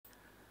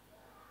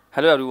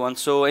Hello everyone.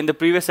 So in the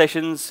previous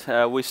sessions,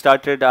 we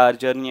started our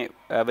journey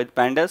with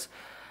pandas,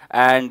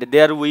 and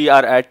there we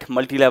are at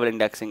multi-level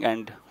indexing,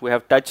 and we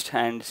have touched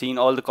and seen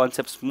all the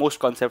concepts, most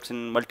concepts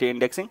in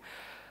multi-indexing.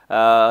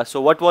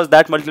 So what was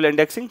that multi-level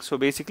indexing? So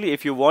basically,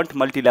 if you want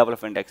multi-level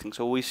of indexing,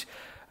 so we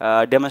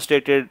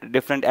demonstrated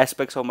different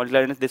aspects of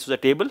multi-level indexing. This was a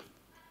table,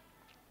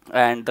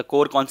 and the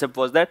core concept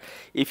was that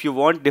if you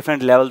want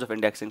different levels of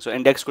indexing, so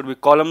index could be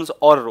columns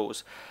or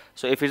rows.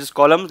 So if it is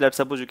columns, let's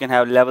suppose you can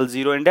have level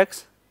 0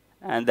 index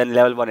and then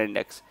level 1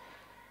 index,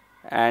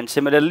 and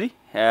similarly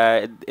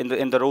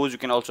in the rows you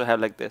can also have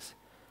like this.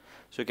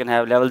 So you can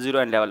have level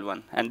 0 and level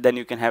 1, and then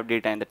you can have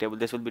data in the table.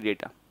 This will be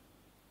data,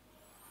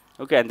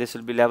 okay, and this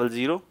will be level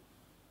 0,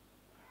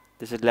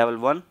 this is level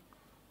 1,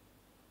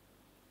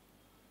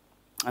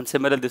 and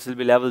similarly this will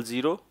be level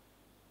 0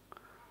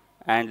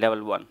 and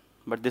level 1,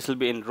 but this will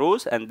be in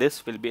rows and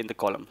this will be in the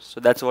columns. So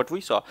that's what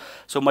we saw.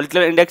 So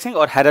multi-level indexing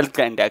or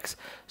hierarchical index,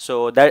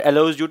 so that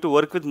allows you to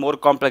work with more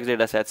complex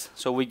data sets.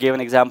 So we gave an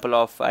example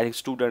of, I think,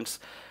 students.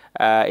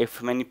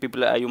 If many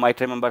people, you might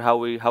remember how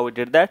we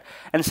did that,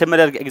 and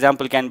similar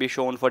example can be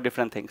shown for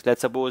different things.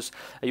 Let's suppose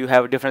you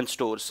have different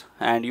stores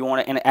and you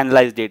want to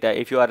analyze data.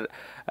 If you are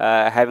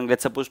having,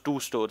 let's suppose, two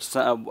stores,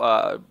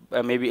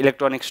 maybe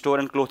electronic store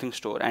and clothing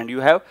store, and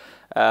you have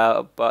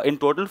in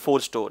total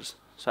 4 stores.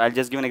 So I'll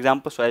just give an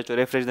example so as to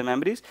refresh the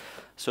memories.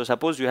 So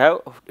suppose you have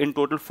in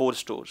total 4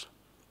 stores.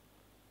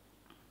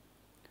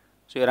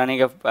 So you're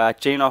running a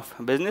chain of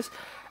business,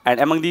 and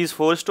among these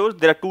 4 stores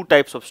there are 2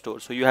 types of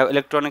stores. So you have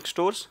electronic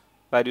stores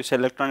where you sell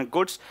electronic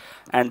goods,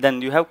 and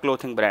then you have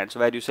clothing brands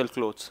where you sell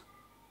clothes.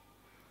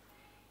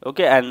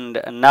 Okay,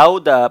 and now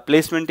the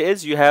placement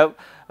is you have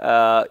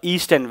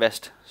east and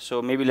west.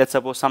 So maybe let's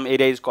suppose some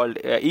area is called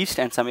east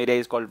and some area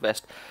is called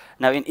west.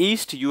 Now in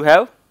east you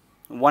have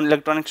one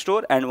electronic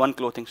store and one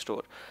clothing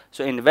store.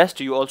 So in west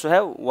you also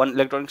have one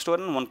electronic store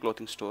and one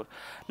clothing store.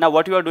 Now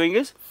what you are doing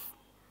is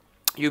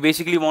you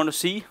basically want to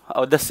see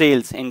the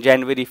sales in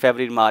January,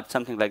 February, March,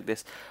 something like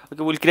this.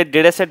 Okay, we'll create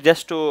data set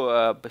just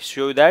to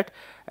show you that,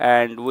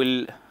 and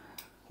we'll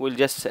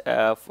just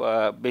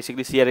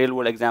basically see a real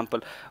world example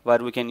where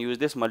we can use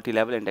this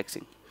multi-level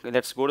indexing. Okay,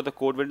 let's go to the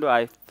code window.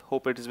 I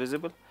hope it is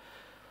visible.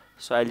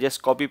 So I'll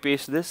just copy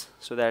paste this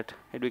so that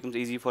it becomes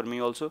easy for me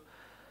also.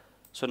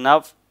 So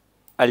now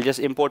I'll just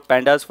import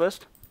pandas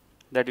first.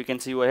 That you can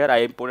see over here. I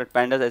imported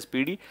pandas as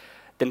PD.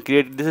 Then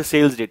create, this is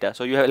sales data.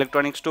 So you have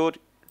electronic store,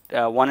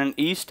 one in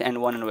east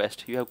and one in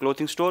west. You have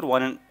clothing store,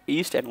 one in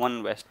east and one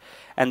in west.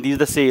 And these are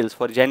the sales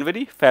for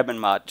January, Feb and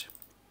March.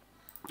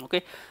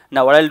 Okay.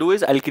 Now what I'll do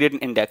is I'll create an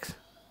index.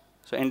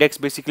 So index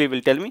basically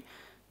will tell me,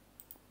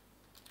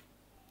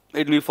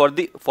 it will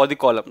be for the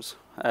columns.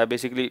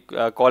 Basically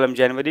column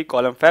January,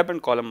 column Feb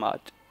and column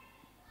March.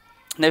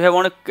 Now if I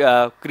want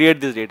to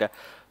create this data,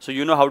 so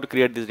you know how to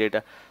create this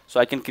data. So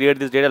I can create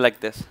this data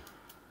like this.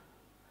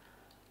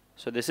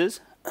 So this is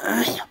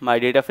my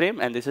data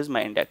frame and this is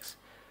my index.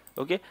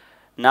 Okay.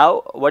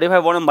 Now what if I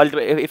want to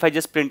multiply, if I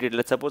just print it,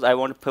 let's suppose I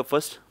want to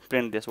first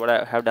print this, what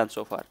I have done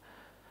so far.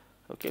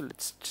 Okay,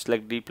 let's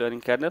select deep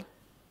learning kernel.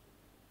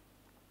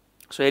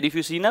 So here if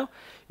you see now,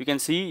 you can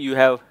see you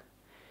have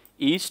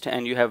east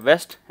and you have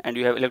west and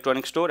you have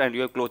electronic store and you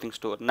have clothing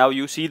store. Now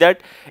you see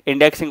that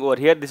indexing over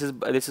here, this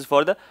is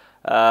for the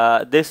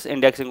this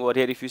indexing over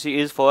here, if you see,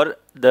 is for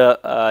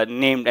the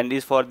named, and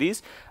is for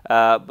these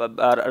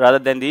rather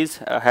than these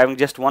having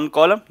just one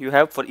column. You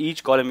have for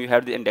each column you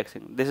have the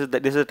indexing. This is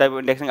the type of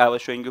indexing I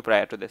was showing you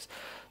prior to this.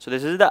 So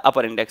this is the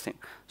upper indexing.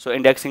 So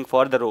indexing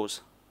for the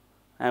rows,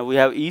 and we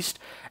have east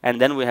and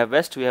then we have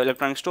west, we have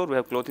electronic store, we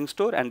have clothing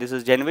store, and this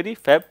is January,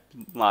 Feb,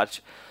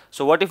 March.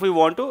 So what if we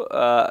want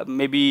to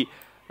maybe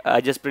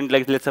just print,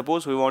 like, let's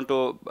suppose we want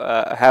to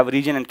have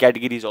region and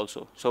categories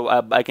also. So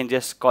I can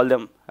just call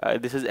them,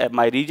 this is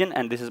my region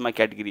and this is my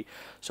category.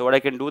 So what I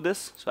can do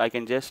this, so I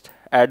can just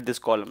add these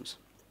columns.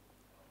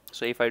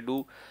 So if I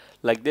do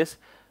like this,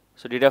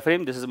 so data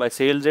frame, this is my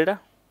sales data.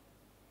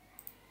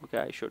 Okay,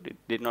 I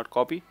did not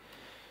copy,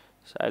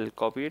 so I'll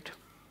copy it,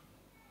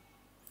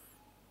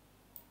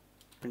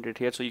 print it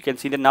here. So you can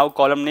see that now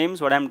column names,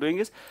 what I'm doing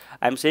is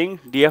I'm saying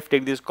df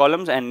take these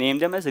columns and name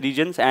them as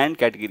regions and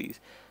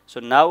categories. So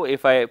now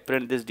if I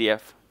print this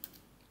df,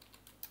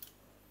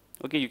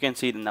 okay, you can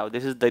see now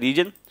this is the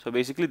region. So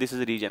basically this is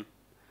the region.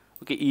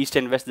 Okay, east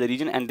and west the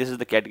region, and this is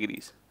the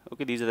categories.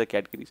 Okay, these are the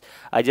categories.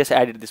 I just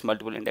added this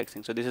multiple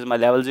indexing. So this is my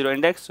level 0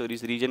 index. So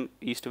this region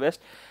east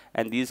west,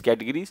 and these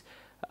categories.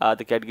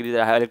 The categories,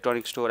 I have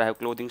electronic store, I have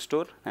clothing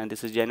store, and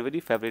this is January,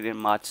 February and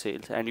March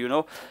sales. And you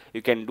know,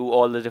 you can do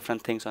all the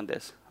different things on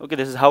this. Okay,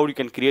 this is how you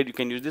can create, you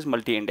can use this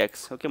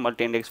multi-index. Okay,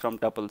 multi-index from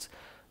tuples.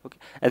 Okay,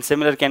 and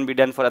similar can be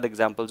done for other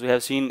examples. We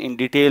have seen in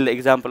detail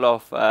example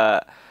of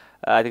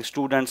I think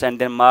students, and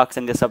then marks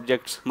and the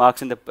subjects,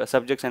 marks in the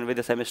subjects and with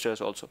the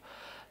semesters also.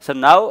 So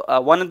now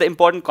one of the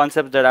important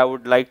concepts that I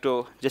would like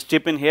to just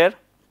chip in here,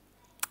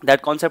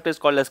 that concept is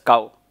called as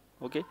cow.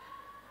 Okay,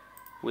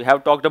 we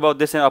have talked about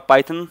this in our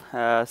Python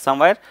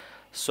somewhere,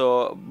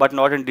 so but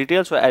not in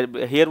detail. So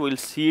here we'll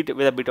see it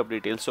with a bit of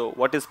detail. So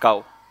what is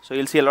cow? So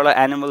you'll see a lot of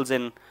animals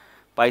in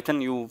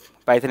Python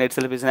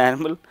itself is an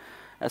animal.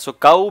 So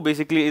cow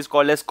basically is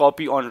called as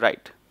copy on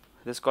write.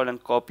 This is called a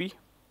copy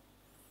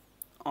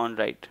on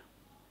write.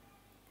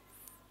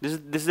 This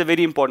is a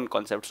very important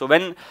concept. So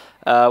when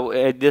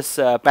this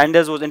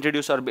pandas was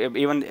introduced, or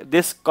even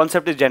this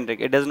concept is generic,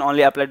 it doesn't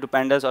only apply to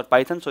pandas or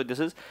Python. So this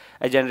is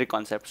a generic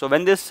concept. So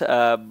when this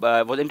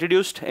was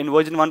introduced in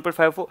version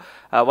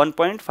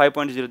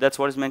 1.5.0, that's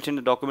what is mentioned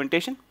in the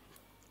documentation.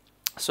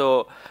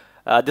 So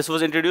this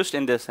was introduced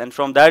in this, and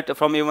from that,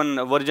 from even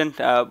version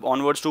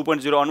onwards,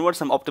 2.0 onwards,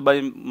 some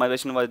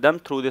optimization was done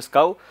through this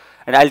cow,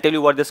 and I'll tell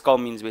you what this cow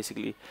means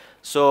basically.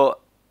 So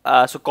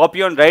so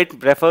copy on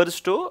write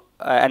refers to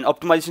an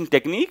optimization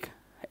technique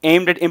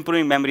aimed at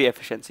improving memory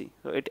efficiency.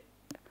 So it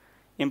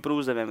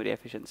improves the memory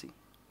efficiency.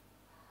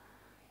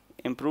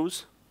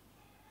 Improves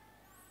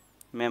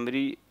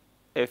memory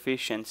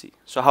efficiency.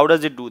 So how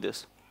does it do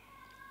this?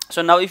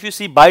 So now if you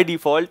see by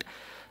default,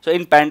 so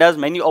in pandas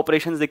many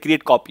operations they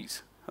create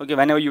copies. Okay,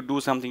 whenever you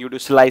do something, you do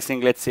slicing,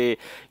 let's say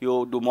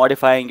you do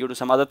modifying, you do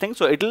some other thing,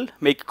 so it will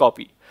make a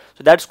copy.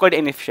 So that's quite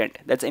inefficient.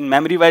 That's in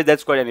memory wise,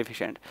 that's quite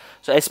inefficient.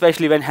 So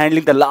especially when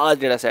handling the large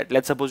data set,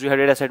 let's suppose you have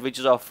a data set which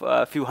is of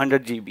a few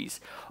hundred GBs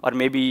or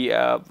maybe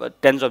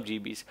tens of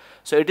GBs.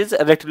 So it is a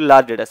relatively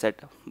large data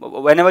set.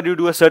 Whenever you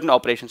do a certain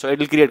operation, so it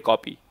will create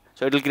copy.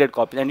 So it will create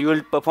copies, and you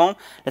will perform,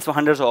 let's say,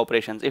 hundreds of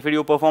operations. If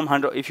you perform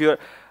 100, if you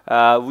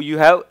you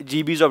have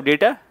GBs of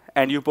data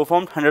and you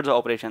perform hundreds of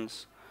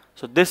operations,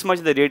 so this much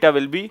the data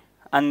will be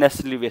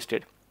unnecessarily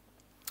wasted.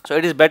 So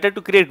it is better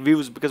to create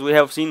views, because we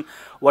have seen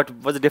what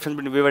was the difference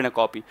between view and a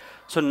copy.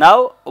 So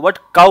now what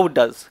cow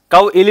does,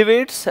 cow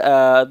elevates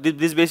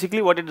this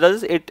basically what it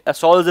does, it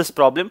solves this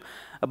problem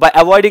by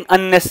avoiding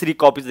unnecessary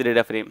copies of the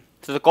data frame.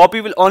 So the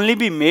copy will only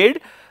be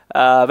made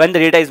when the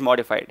data is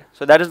modified.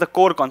 So that is the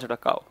core concept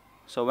of cow.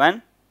 So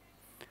when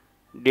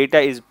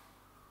data is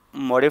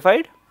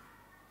modified,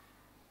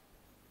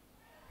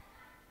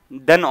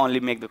 then only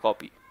make the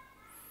copy.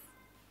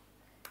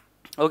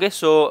 Okay,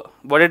 so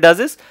what it does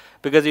is,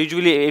 because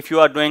usually if you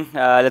are doing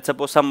let's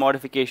suppose some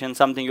modification,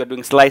 something you are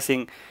doing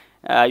slicing,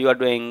 you are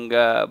doing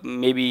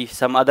maybe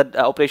some other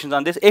operations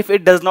on this, if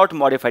it does not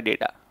modify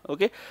data,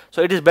 okay,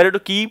 so it is better to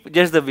keep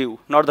just the view,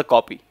 not the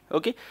copy.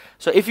 Okay,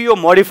 so if you are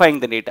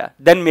modifying the data,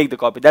 then make the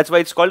copy. That's why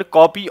it's called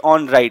copy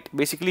on write.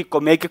 Basically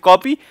make a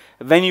copy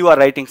when you are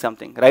writing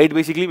something, right?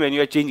 Basically when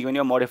you are changing, when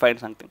you are modifying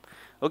something.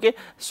 Okay,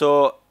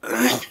 so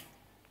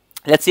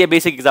let's see a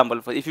basic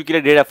example. For if you create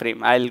a data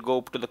frame, I'll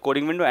go to the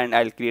coding window and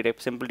I'll create a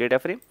simple data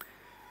frame.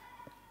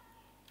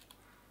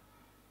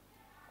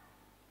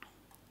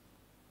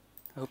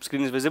 I hope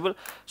screen is visible.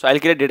 So I'll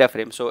create a data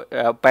frame. So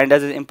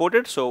pandas is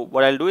imported. So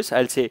what I'll do is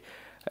I'll say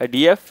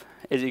df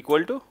is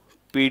equal to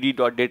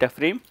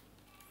pd.dataframe,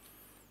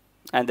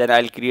 and then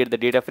I'll create the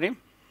data frame,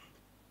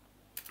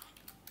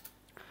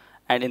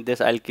 and in this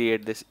I'll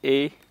create this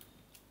a,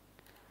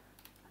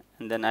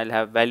 and then I'll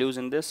have values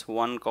in this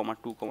 1,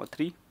 2,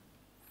 3.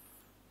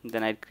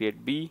 Then I'll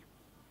create b,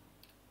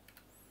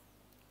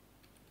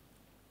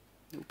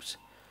 oops,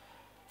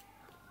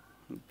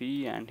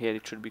 b, and here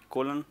it should be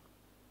colon,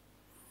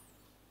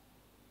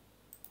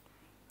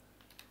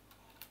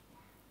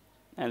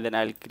 and then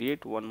I'll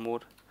create one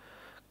more.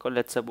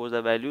 Let's suppose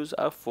the values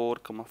are 4,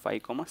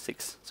 5,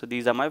 6. So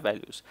these are my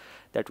values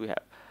that we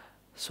have.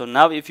 So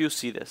now if you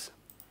see this,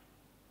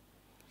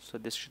 so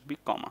this should be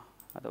comma,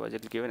 otherwise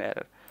it will give an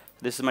error.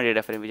 This is my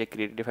data frame which I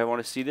created. If I want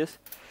to see this,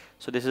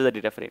 so this is the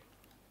data frame.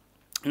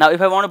 Now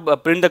if I want to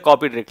print the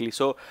copy directly,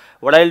 so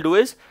what I'll do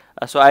is,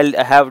 so I'll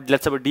have,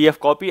 let's say, a df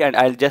copy, and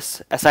I'll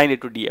just assign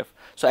it to df.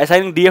 So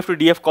assigning df to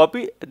df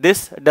copy,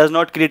 this does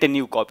not create a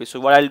new copy. So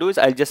what I'll do is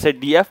I'll just say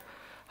df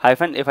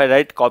hyphen, if I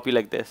write copy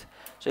like this.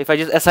 So if I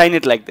just assign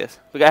it like this,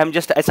 because I'm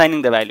just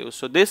assigning the values,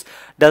 so this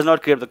does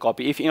not create the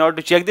copy. If in order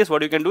to check this,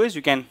 what you can do is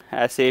you can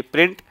say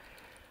print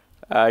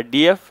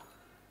df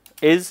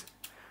is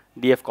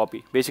df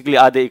copy. Basically,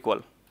 are they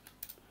equal?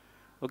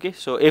 Okay,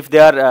 so if they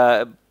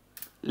are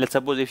let's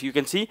suppose if you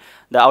can see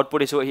the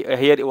output is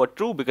here over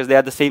true, because they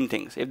are the same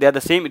things. If they are the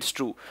same, it's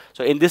true.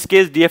 So in this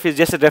case, df is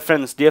just a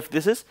reference.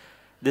 Df,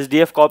 this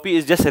df copy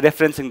is just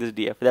referencing this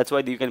df. That's why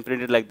you can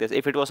print it like this.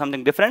 If it was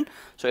something different,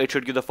 so it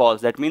should give the false.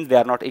 That means they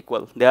are not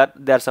equal. They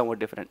are somewhat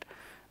different.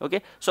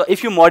 Okay, so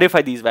if you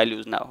modify these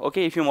values now,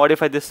 okay, if you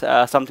modify this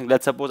something,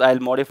 let's suppose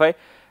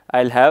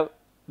I'll have,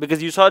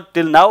 because you saw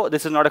till now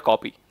this is not a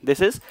copy.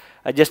 This is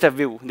just a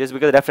view. This is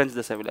because reference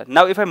is similar.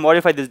 Now if I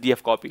modify this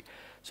df copy,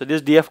 so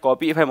this df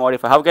copy, if I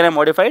modify, how can I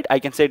modify it? I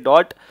can say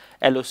dot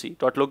loc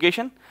dot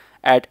location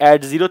at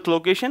add 0th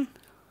location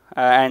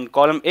and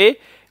column A,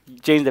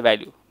 change the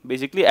value.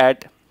 Basically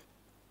at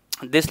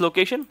this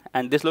location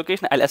and this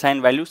location, I'll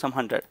assign value some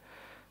 100.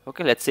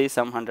 Okay, let's say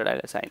some 100 I'll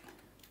assign.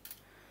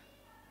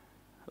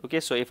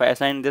 Okay, so if I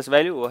assign this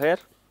value over here,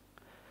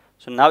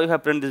 so now if I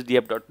print this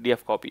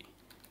df copy,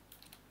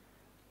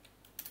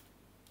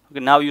 okay,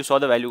 now you saw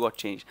the value got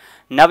changed.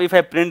 Now if I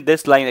print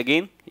this line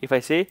again, if I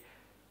say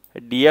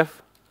df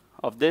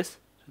of this,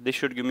 this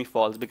should give me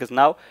false, because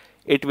now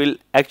it will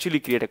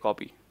actually create a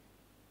copy.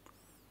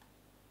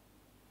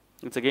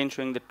 It's again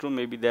showing the true.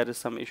 Maybe there is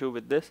some issue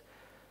with this.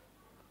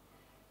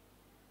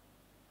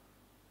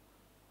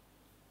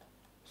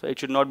 So it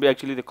should not be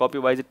actually the copy.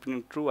 Why is it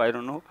printing true? I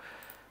don't know.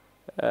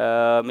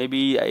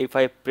 Maybe if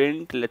I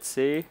print, let's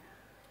say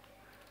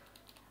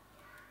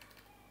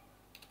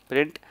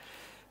print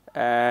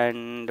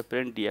and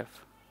print df,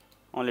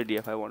 only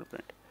df I want to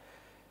print.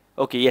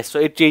 Okay, yes, so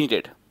it changed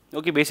it.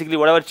 Okay, basically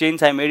whatever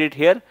change I made it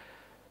here,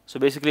 so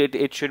basically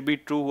it should be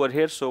true over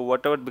here. So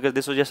whatever, because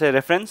this was just a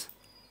reference,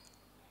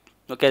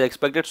 okay, as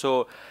expected.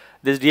 So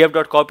this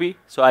df.copy,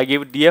 so I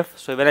gave it df,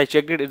 so when I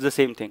checked it, it's the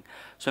same thing.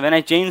 So when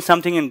I change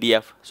something in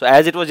df, so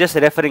as it was just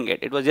referring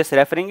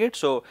it,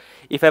 so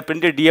if I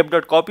printed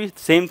df.copy,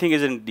 same thing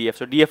is in df,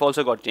 so df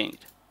also got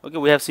changed. Okay,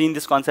 we have seen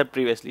this concept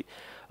previously.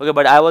 Okay,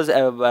 but I was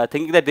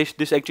thinking that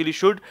this actually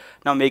should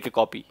now make a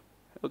copy.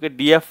 Okay,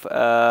 df,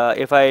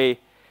 if I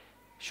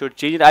should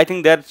change it, I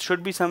think there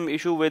should be some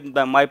issue with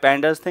my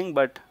pandas thing,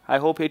 but I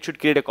hope it should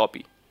create a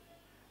copy.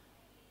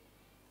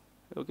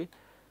 Okay,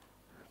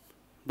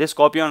 this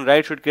copy on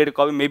write should create a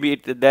copy. Maybe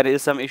there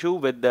is some issue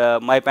with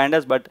my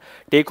pandas, but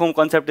take home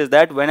concept is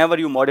that whenever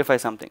you modify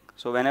something,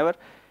 so whenever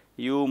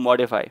you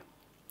modify,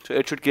 so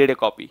it should create a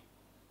copy.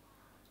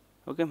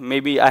 Okay,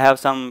 maybe I have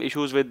some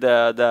issues with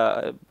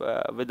the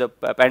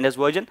pandas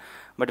version,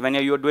 but when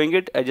you are doing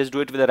it, just do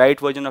it with the right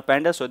version of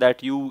pandas so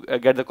that you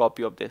get the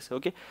copy of this.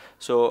 Okay,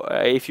 so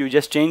if you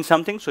just change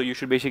something, so you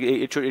should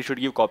basically it should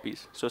give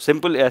copies. So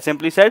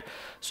simply said,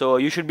 so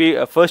you should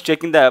be first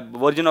checking the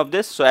version of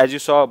this. So as you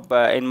saw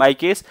in my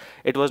case,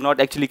 it was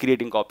not actually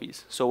creating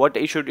copies. So what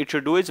it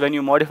should do is when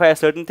you modify a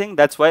certain thing,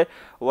 that's why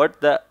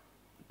what the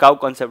cow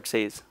concept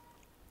says,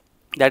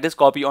 that is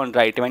copy on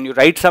write. When you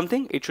write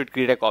something, it should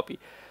create a copy.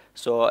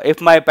 So if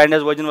my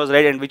pandas version was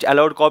right and which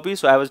allowed copy,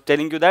 so I was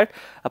telling you that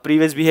a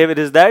previous behavior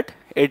is that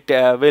it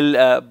will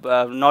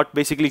not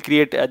basically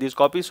create these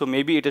copies. So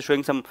maybe it is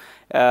showing some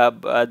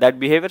that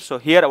behavior. So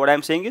here what I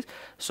am saying is,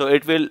 so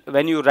it will,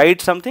 when you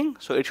write something,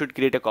 so it should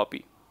create a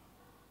copy.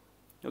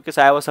 Okay,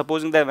 so I was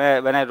supposing that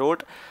when I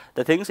wrote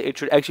the things, it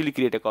should actually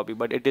create a copy,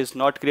 but it is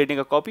not creating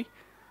a copy.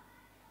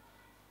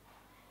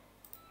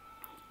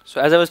 So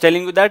as I was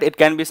telling you that it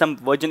can be some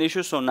version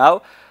issue. So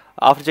now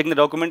after checking the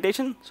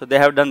documentation, so they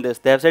have done this.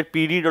 They have said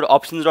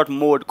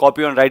pd.options.mode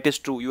copy on write is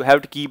true. You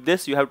have to keep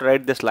this. You have to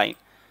write this line.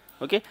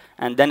 Okay,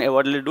 and then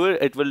what will it do?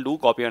 It will do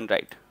copy on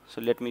write. So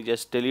let me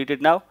just delete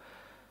it now.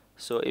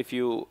 So if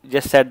you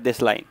just set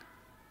this line,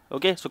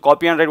 okay. So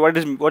copy on write.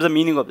 What's the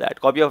meaning of that?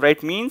 Copy of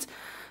write means,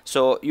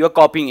 so you are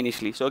copying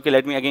initially. So okay,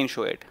 let me again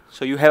show it.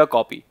 So you have a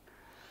copy.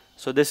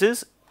 So this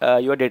is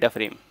your data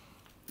frame.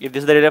 If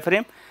this is the data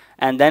frame,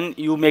 and then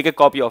you make a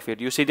copy of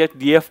it. You see that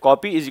df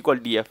copy is equal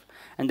to df.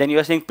 And then you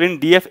are saying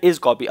print df is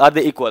copy, are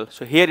they equal?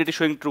 So here it is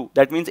showing true.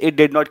 That means it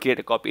did not create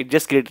a copy, it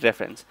just created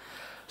reference.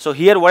 So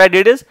here what I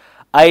did is,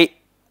 I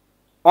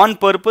on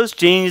purpose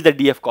changed the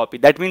df copy.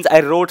 That means I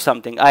wrote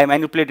something, I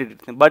manipulated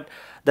it. But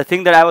the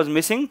thing that I was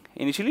missing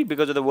initially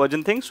because of the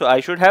version thing, so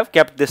I should have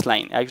kept this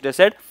line. I should have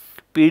said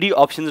pd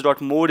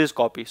options.mode is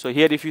copy. So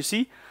here if you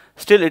see,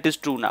 still it is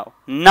true now.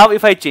 Now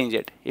if I change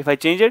it,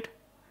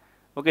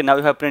 okay, now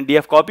if I print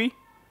df copy,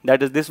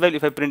 that is this value.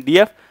 If I print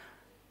df,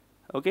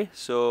 okay,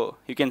 so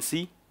you can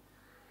see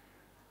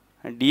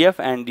df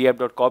and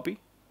df.copy.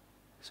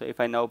 So if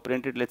I now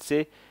print it, let's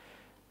say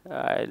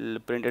I'll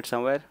print it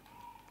somewhere,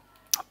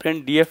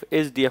 print df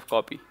is df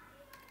copy,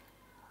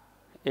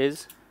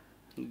 is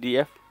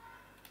df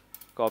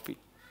copy.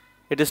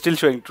 It is still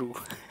showing true.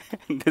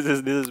 this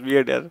is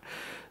weird error.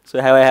 So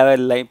I have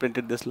a line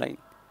printed this line.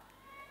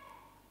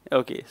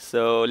 Okay,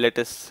 so let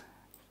us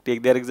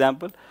take their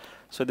example.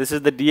 So this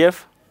is the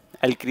df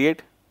I'll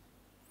create.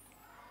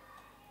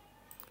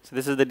 So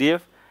this is the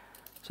df.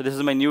 So this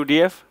is my new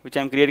df which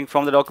I'm creating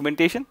from the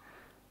documentation.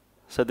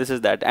 So this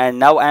is that, and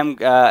now I'm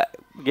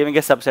giving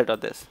a subset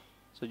of this.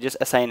 So just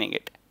assigning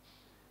it.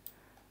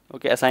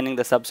 Okay, assigning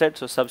the subset.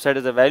 So subset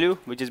is a value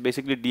which is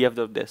basically df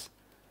of this.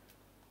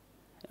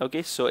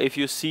 Okay, so if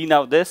you see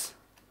now this,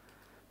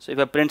 so if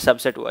I print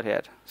subset over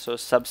here, so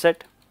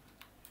subset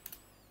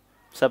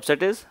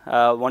is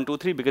 1 2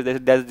 3 because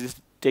there's this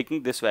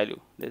taking this value.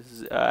 This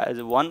is as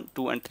a 1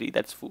 2 and 3,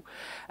 that's foo.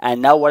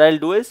 And now what I'll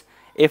do is,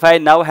 if I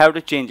now have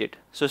to change it,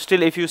 so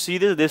still if you see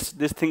this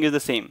thing is the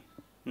same.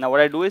 Now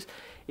what I do is,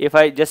 if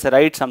I just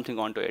write something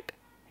onto it,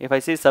 if I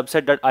say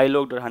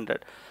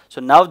subset.ilog.100,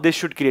 so now this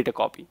should create a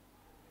copy.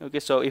 Okay,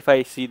 so if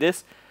I see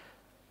this,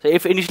 so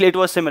if initially it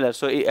was similar,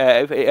 so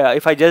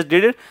if I just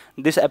did it,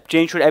 this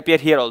change should appear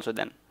here also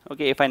then.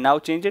 Okay, if I now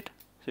change it,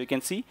 so you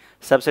can see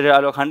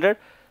subset.ilog100.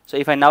 So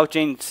if I now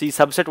change, see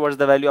subset, what is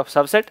the value of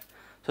subset?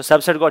 So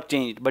subset got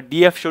changed, but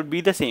df should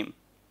be the same.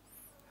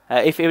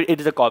 If it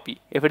is a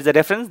copy, if it is a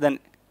reference, then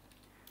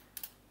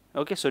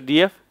okay. So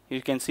df, you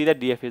can see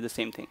that df is the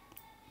same thing.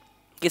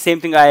 Okay,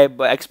 same thing I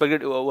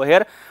expected over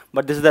here,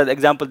 but this is the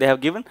example they have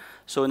given.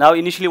 So now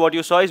initially what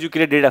you saw is you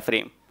create data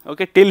frame.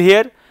 Okay, till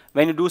here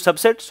when you do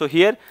subset, so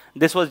here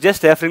this was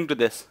just referring to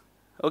this.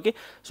 Okay,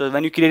 so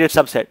when you created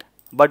subset,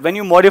 but when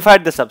you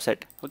modified the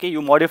subset, okay,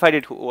 you modified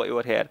it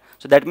over here.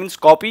 So that means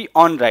copy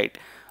on write.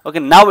 Okay,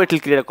 now it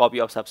will create a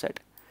copy of subset.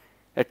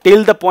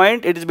 Till the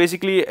point, it is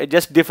basically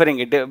just differing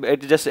it.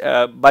 It is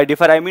just by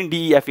differ I mean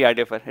DEFER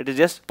differ. It is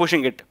just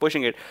pushing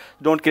it.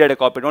 Don't create a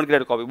copy. Don't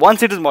create a copy.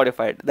 Once it is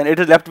modified, then it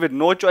is left with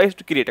no choice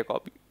to create a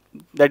copy.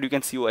 That you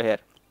can see over here.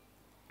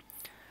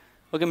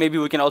 Okay, maybe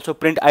we can also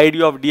print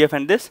ID of DF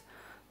and this.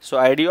 So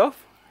ID of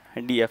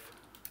DF.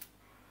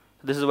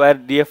 This is where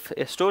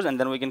DF stores, and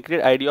then we can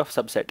create ID of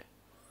subset.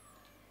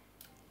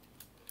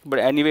 But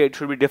anyway, it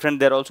should be different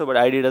there also. But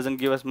ID doesn't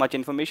give us much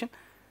information.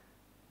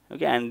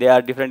 Okay, and they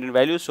are different in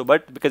values. So,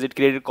 but because it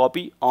created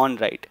copy on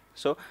write.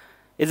 So,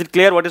 is it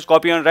clear what is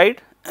copy on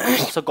write?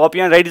 So, copy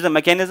on write is a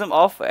mechanism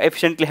of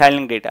efficiently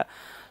handling data.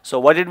 So,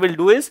 what it will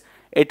do is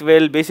it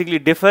will basically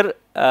differ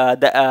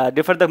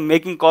the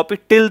making copy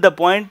till the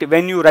point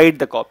when you write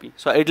the copy.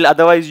 So, it will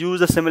otherwise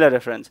use a similar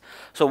reference.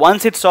 So,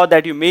 once it saw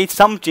that you made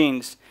some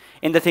change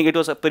in the thing it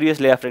was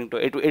previously referring to,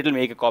 it will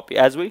make a copy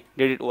as we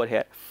did it over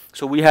here.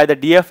 So, we had the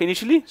DF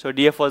initially. So,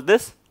 DF was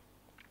this.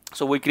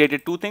 So we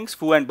created two things,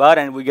 foo and bar,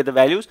 and we get the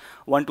values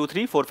 1, 2,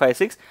 3, 4, 5,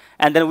 6,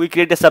 and then we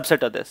create a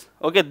subset of this.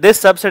 Okay,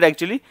 this subset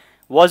actually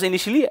was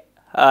initially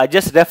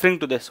just referring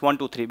to this 1,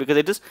 2, 3 because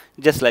it is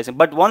just slicing.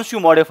 But once you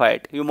modify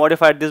it, you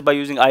modified this by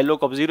using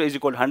iloc of 0 is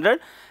equal to 100,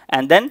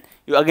 and then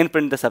you again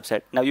print the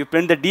subset. Now you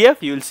print the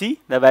DF, you will see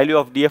the value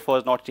of DF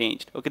was not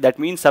changed. Okay, that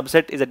means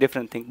subset is a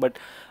different thing. But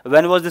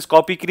when was this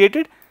copy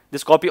created?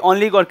 This copy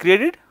only got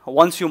created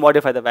once you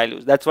modify the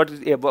values. That's why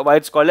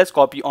it's called as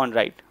copy on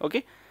write.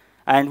 Okay.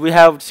 And we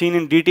have seen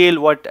in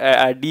detail what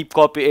a deep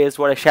copy is,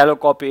 what a shallow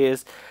copy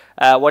is,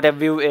 what a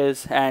view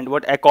is, and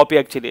what a copy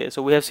actually is.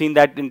 So we have seen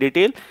that in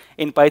detail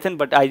in Python,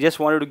 but I just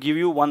wanted to give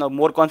you one or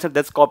more concept,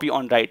 that's copy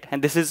on write,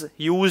 and this is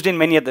used in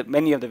many of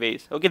the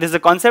ways. Okay, this is a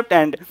concept,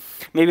 and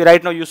maybe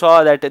right now you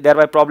saw that there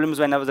were problems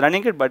when I was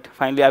running it, but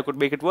finally I could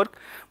make it work.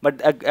 But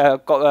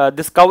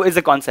this cow is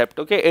a concept.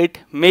 Okay, it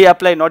may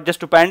apply not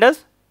just to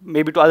pandas,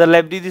 maybe to other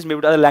libraries,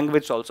 maybe to other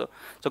languages also.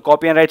 So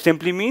copy and write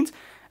simply means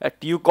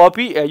you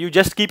copy, you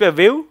just keep a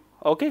view,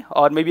 okay,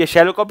 or maybe a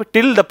shallow copy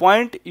till the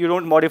point you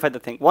don't modify the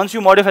thing. Once you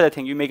modify the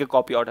thing, you make a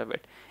copy out of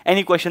it.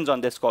 Any questions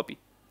on this copy?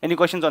 Any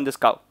questions on this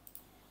cow?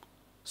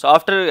 So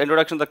after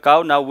introduction of the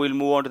cow, now we'll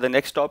move on to the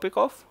next topic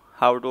of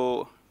how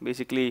to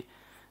basically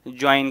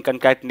join,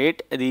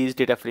 concatenate these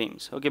data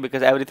frames. Okay,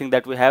 because everything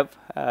that we have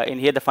in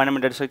here, the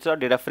fundamental data structure are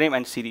data frame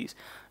and series.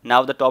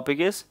 Now the topic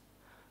is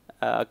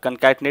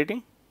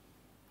concatenating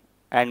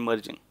and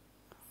merging.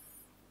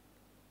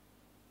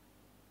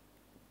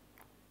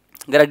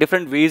 There are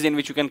different ways in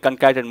which you can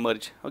concat and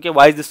merge. Okay,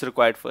 why is this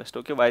required first?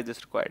 Okay, why is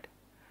this required?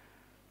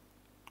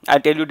 I'll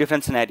tell you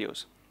different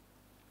scenarios.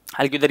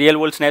 I'll give the real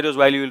world scenarios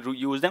while you will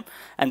use them,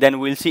 and then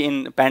we'll see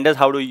in pandas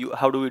how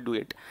do we do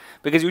it.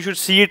 Because you should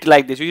see it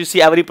like this. You should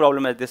see every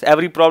problem as this.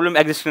 Every problem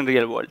exists in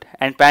real world,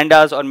 and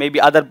pandas or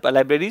maybe other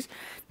libraries,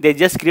 they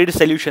just create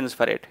solutions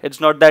for it. It's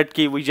not that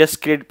we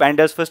just create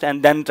pandas first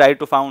and then try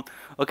to find,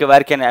 okay,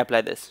 where can I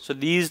apply this? So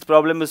these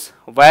problems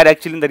were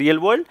actually in the real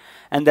world,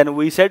 and then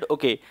we said,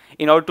 okay,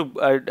 in order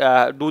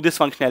to do this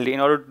functionality, in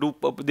order to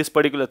do this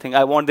particular thing,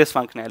 I want this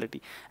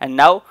functionality, and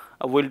now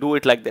we'll do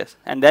it like this.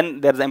 And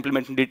then there's the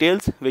implementation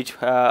details which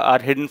are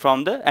hidden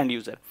from the end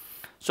user.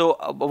 So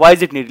why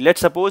is it needed?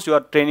 Let's suppose you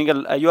are training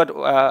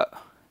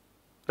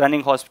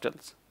running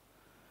hospitals.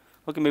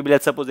 Okay, maybe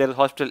let's suppose there is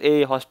hospital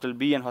A, hospital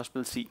B, and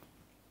hospital C.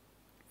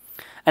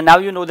 And now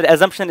you know the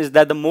assumption is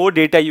that the more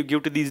data you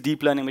give to these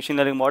deep learning machine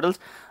learning models,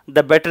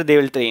 the better they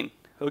will train.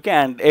 Okay,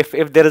 and if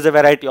there is a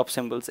variety of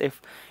symbols, if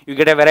you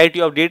get a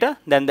variety of data,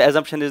 then the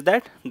assumption is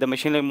that the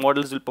machine learning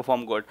models will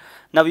perform good.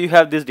 Now you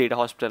have this data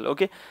hospital.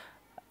 Okay,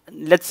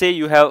 let's say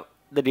you have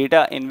the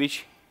data in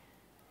which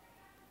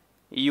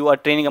you are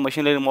training a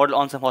machine learning model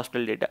on some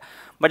hospital data.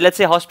 But let's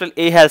say hospital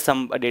A has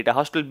some data,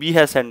 hospital B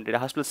has some data,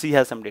 hospital C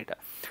has some data.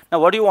 Now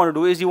what you want to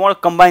do is you want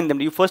to combine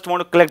them. You first want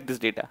to collect this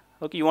data.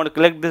 Okay, you want to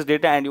collect this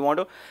data and you want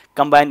to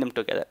combine them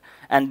together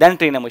and then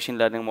train a machine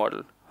learning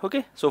model.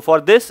 Okay, so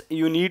for this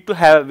you need to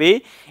have a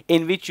way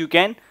in which you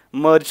can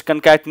merge,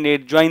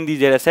 concatenate, join these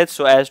data sets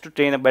so as to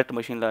train a better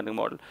machine learning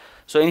model.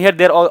 So in here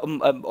there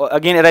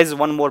again arises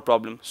one more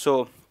problem.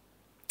 So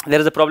there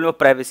is a problem of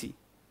privacy.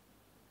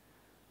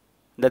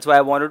 That's why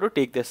I wanted to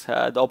take this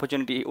the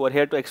opportunity over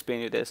here to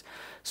explain you this.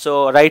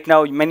 So right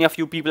now many of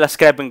you people are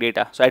scraping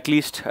data. So at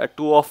least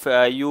two of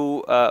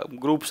you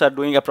groups are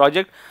doing a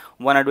project.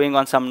 One are doing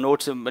on some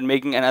notes and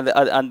making another,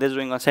 others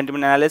doing on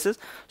sentiment analysis.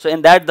 So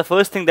in that, the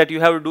first thing that you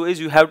have to do is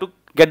you have to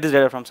get this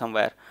data from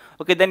somewhere.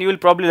 Okay, then you will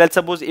probably, let's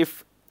suppose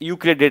if you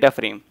create data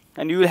frame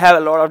and you will have a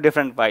lot of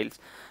different files,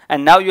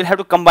 and now you'll have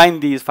to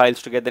combine these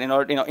files together in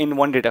order, in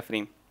one data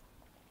frame.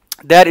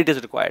 There it is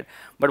required.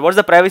 But what's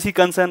the privacy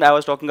concern I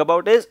was talking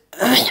about is,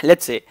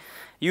 let's say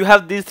you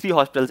have these three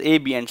hospitals A,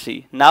 B, and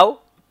C. Now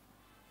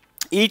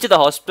each of the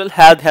hospital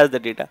has the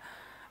data,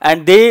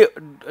 and they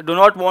do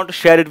not want to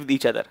share it with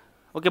each other.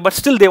 Okay, but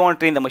still they want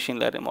to train the machine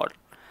learning model.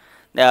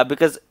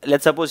 Because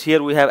let's suppose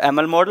here we have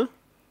ML model,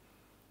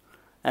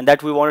 and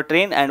that we want to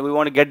train, and we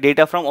want to get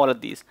data from all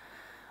of these.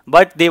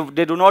 But they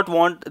do not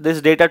want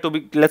this data to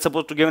be, let's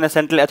suppose, to given a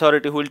central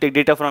authority who will take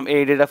data from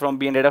A, data from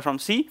B, and data from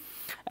C,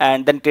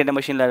 and then train a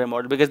machine learning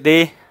model, because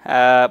they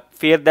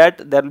fear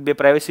that there will be a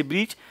privacy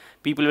breach.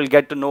 People will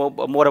get to know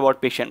more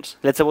about patients.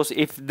 Let's suppose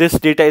if this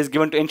data is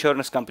given to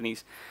insurance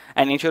companies,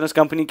 and insurance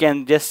company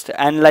can just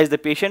analyze the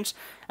patients,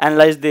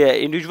 analyze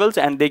the individuals,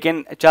 and they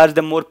can charge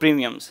them more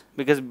premiums,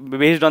 because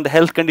based on the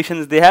health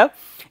conditions they have,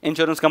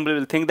 insurance company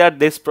will think that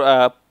this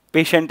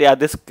patient,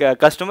 this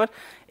customer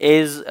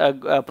is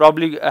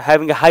probably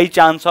having a high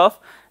chance of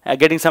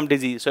getting some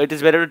disease. So it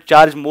is better to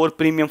charge more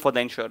premium for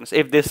the insurance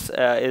if this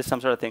is some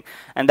sort of thing,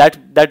 and that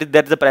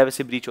is the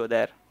privacy breach over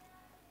there.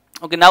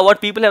 Okay, now what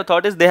people have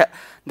thought is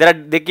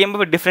they came up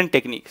with different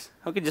techniques.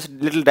 Okay, just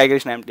little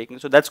digression I am taking.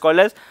 So that's called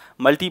as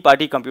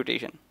multi-party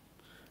computation.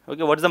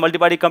 Okay, what is the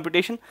multi-party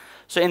computation?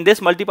 So in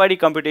this multi-party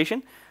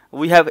computation,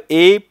 we have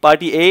A,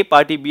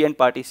 Party B, and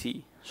Party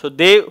C. So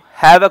they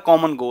have a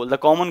common goal. The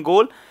common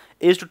goal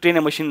is to train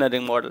a machine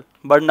learning model.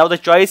 But now the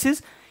choice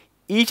is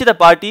each of the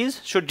parties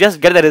should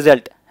just get the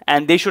result,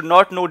 and they should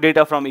not know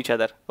data from each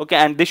other. Okay,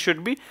 and this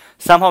should be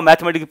somehow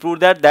mathematically proved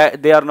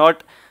that they are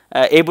not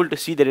able to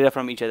see the data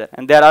from each other.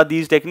 And there are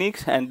these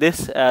techniques, and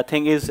this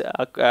thing is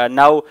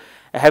now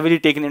heavily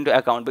taken into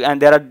account. And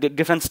there are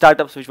different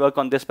startups which work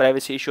on this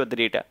privacy issue of the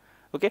data.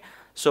 Okay,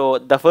 so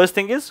the first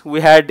thing is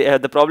we had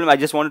the problem. I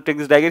just want to take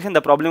this digression.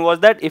 The problem was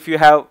that if you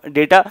have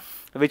data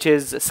which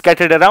is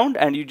scattered around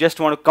and you just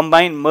want to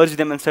combine, merge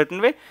them in a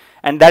certain way,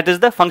 and that is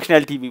the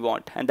functionality we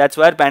want. And that's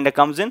where Panda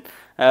comes in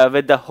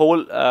with the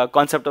whole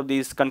concept of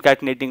these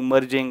concatenating,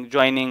 merging,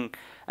 joining,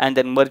 and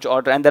then merge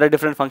order. And there are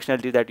different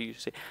functionalities that you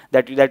say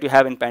that you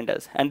have in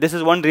Pandas. And this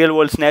is one real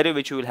world scenario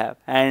which you will have.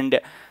 And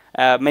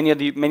many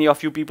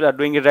of you people are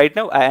doing it right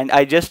now. And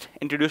I just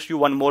introduced you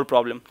one more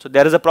problem. So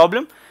there is a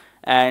problem,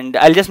 and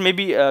I'll just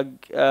maybe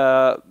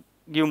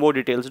give more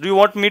details. Do you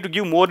want me to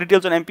give more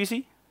details on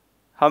MPC?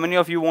 How many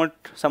of you want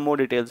some more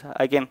details?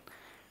 I can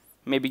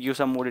maybe give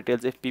some more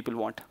details if people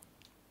want.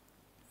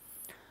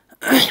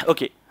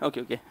 Okay.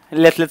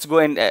 Let's go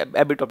in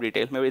a bit of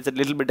detail. Maybe it's a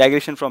little bit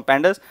digression from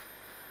Pandas.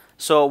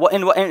 So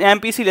in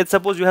MPC, let's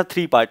suppose you have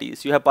three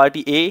parties. You have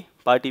Party A,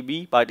 Party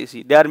B, Party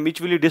C. They are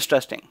mutually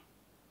distrusting.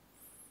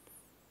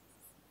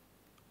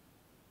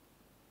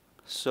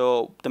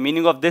 So the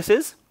meaning of this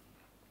is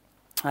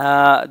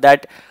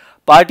that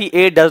Party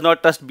A does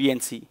not trust B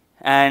and C,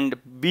 and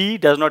B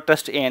does not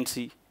trust A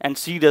and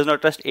C does not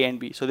trust A and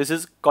B. So this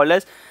is called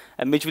as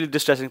mutually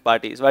distrusting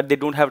parties, where they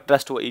don't have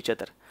trust over each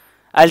other.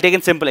 I'll take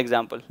a simple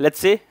example. Let's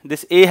say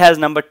this A has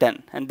number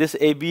 10, and this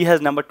B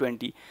has number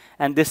 20,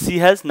 and this C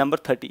has number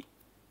 30.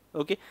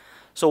 Okay,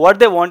 so what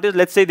they want is,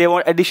 let's say they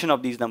want addition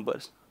of these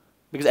numbers,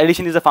 because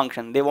addition is a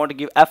function. They want to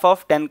give f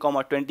of 10,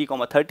 20,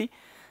 30,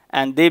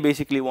 and they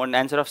basically want an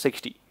answer of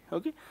 60.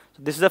 Okay,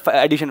 so this is a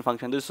addition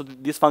function. So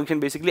this function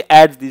basically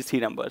adds these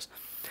three numbers.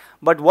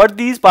 But what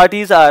these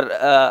parties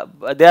are,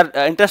 they are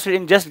interested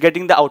in just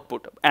getting the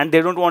output, and they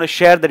don't want to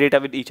share the data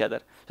with each other.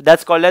 So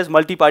that's called as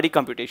multi-party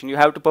computation. You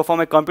have to perform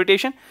a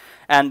computation,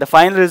 and the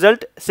final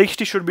result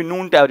 60 should be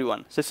known to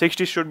everyone. So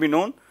 60 should be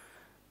known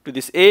to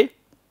this A,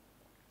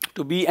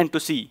 to B, and to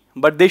C.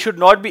 But they should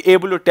not be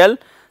able to tell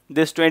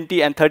this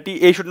 20 and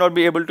 30. A should not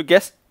be able to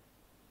guess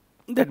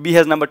that B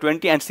has number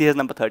 20 and C has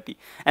number 30.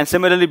 And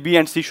similarly, B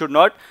and C should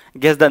not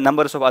guess the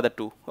numbers of other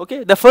two.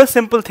 Okay, the first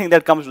simple thing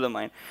that comes to the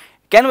mind.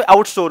 Can we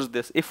outsource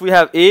this? If we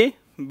have A,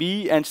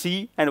 B, and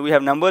C, and we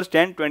have numbers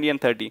 10, 20,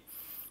 and 30.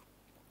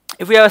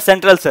 If we have a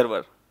central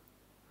server,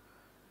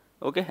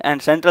 okay,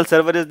 and central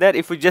server is there,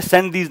 if we just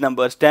send these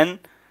numbers 10,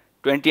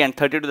 20, and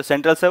 30 to the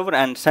central server,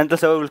 and central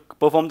server will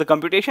perform the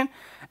computation,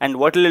 and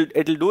what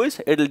it will do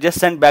is, it will just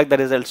send back the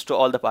results to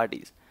all the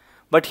parties.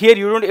 But here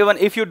you don't even,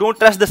 if you don't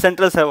trust the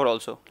central server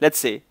also, let's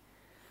say,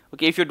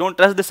 okay, if you don't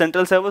trust the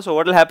central server, so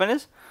what will happen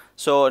is,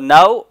 so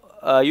now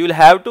you will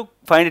have to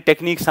find a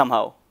technique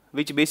somehow,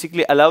 which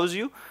basically allows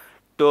you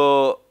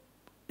to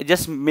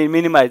just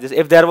minimize this.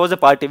 If there was a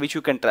party which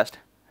you can trust,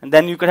 and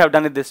then you could have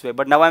done it this way.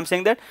 But now I'm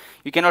saying that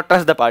you cannot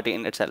trust the party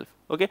in itself.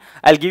 Okay,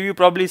 I'll give you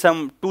probably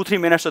some 2-3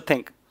 minutes to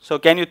think. So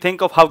can you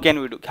think of how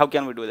can we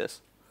do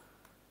this?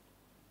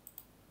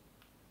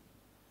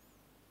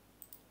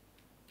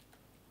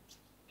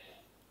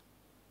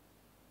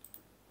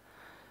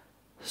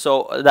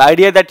 So the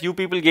idea that you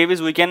people gave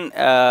is we can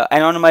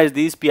anonymize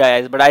these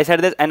PIIs, but I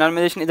said that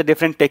anonymization is a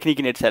different technique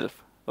in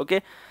itself.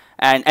 Okay,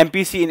 and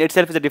MPC in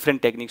itself is a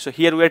different technique. So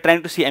here we are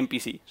trying to see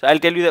MPC. So I'll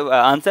tell you the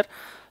answer.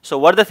 So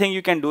what the thing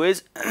you can do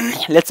is,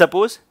 let's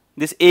suppose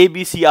this A,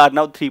 B, C are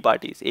now three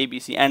parties, A, B,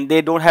 C, and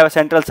they don't have a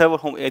central server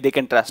whom they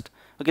can trust.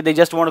 Okay, they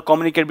just want to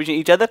communicate between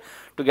each other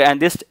to get, and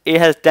this A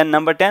has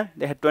number 10,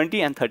 they have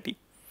 20 and 30.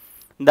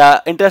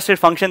 The interested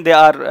function they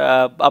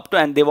are up to,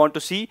 and they want to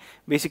see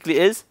basically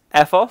is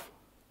f of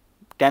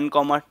 10,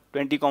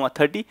 20,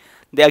 30.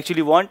 They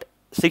actually want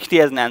 60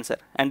 as an answer,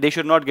 and they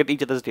should not get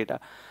each other's data.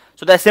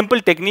 So the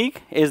simple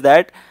technique is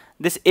that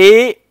this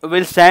A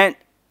will send,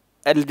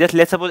 just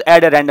let's suppose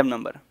add a random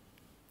number.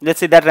 Let's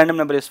say that random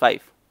number is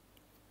 5,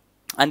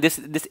 and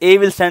this A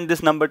will send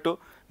this number to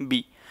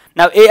B.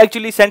 Now A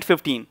actually sent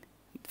 15.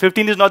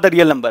 15 is not the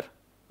real number.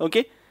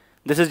 Okay,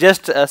 this is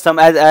just some,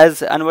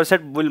 as Anwar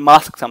said, will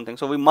mask something.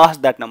 So we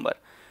mask that number.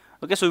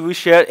 Okay, so we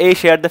share A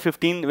shared the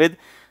 15 with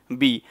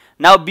B.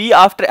 Now B,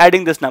 after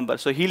adding this number,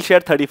 so he'll share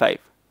 35.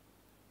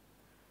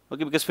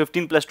 Okay, because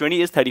 15 plus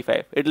 20 is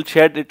 35. It will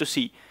share it to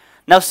C.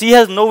 Now C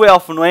has no way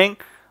of knowing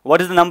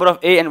what is the number of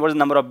A and what is the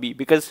number of B,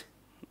 because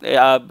he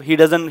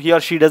or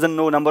she doesn't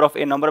know number of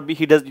A, number of B.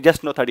 He does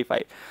just know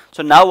 35.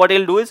 So now what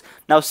he'll do is,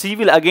 now C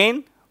will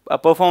again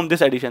perform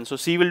this addition. So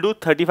C will do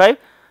 35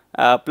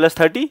 plus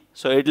 30.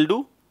 So it will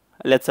do,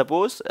 let's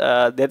suppose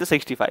that is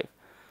 65.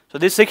 So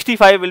this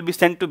 65 will be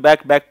sent to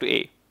back to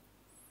A.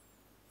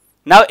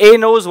 Now A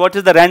knows what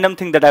is the random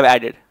thing that I've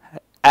added.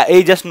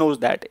 A just knows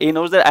that. A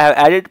knows that I have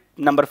added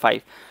number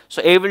 5.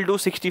 So A will do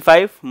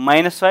 65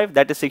 minus 5,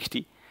 that is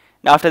 60.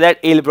 Now after that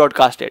A will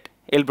broadcast it.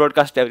 A will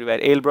broadcast everywhere.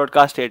 A will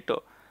broadcast it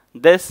to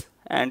this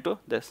and to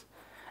this.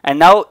 And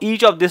now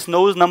each of this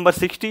knows number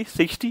 60,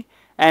 60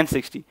 and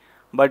 60.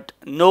 But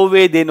no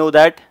way they know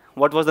that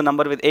what was the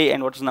number with A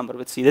and what was the number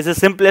with C. This is the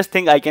simplest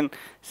thing I can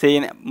say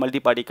in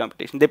multi-party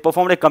computation. They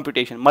performed a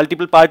computation.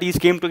 Multiple parties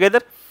came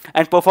together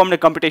and performed a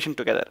computation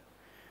together.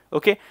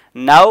 Okay,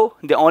 now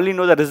they only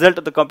know the result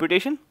of the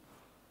computation,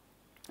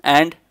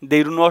 and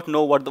they do not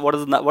know what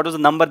was the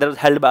number that was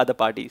held by other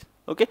parties.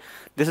 Okay,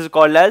 this is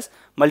called as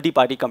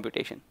multi-party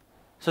computation.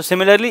 So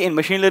similarly, in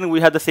machine learning, we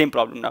have the same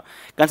problem now.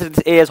 Consider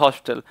this A as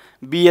hospital,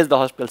 B as the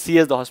hospital, C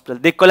as the hospital.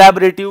 They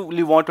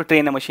collaboratively want to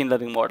train a machine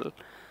learning model.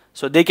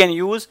 So they can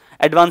use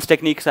advanced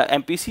techniques,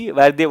 MPC,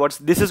 where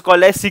this is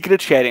called as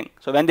secret sharing.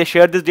 So when they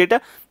share this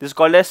data, this is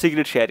called as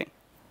secret sharing,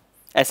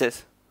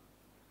 SS.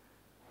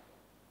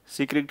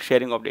 Secret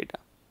sharing of data.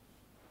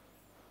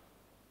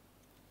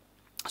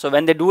 So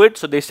when they do it,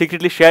 so they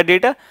secretly share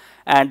data,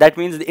 and that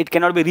means it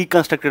cannot be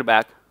reconstructed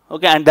back.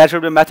 Okay, and there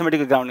should be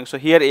mathematical grounding. So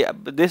here,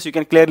 this you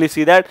can clearly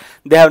see that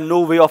they have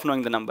no way of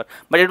knowing the number.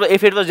 But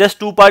if it was just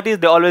two parties,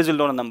 they always will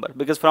know the number,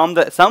 because from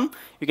the sum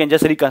you can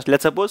just reconstruct.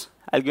 Let's suppose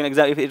I'll give an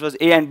example. If it was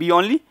A and B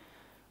only,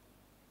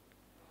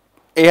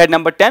 A had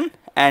number 10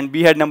 and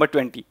B had number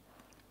 20.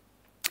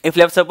 If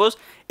let's suppose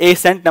A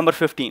sent number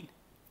 15.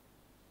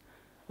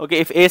 Okay,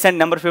 if A sent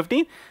number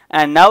 15,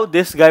 and now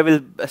this guy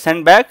will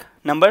send back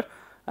number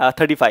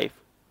 35.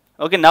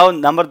 Okay, now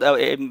number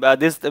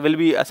this will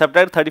be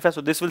subtracted 35,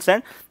 so this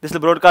will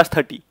broadcast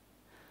 30.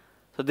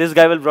 So this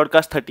guy will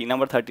broadcast 30,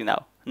 number 30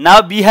 now.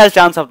 Now B has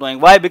chance of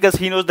knowing. Why? Because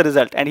he knows the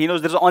result, and he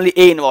knows there is only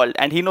A involved,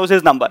 and he knows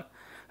his number.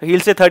 So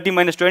he'll say 30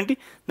 minus 20,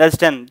 that's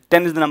 10.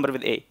 10 is the number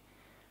with A.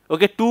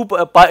 Okay,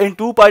 in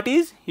two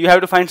parties, you have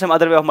to find some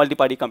other way of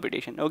multi-party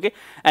computation. Okay,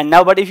 and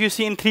now, but if you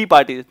see in three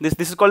parties, this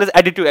is called as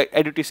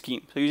additive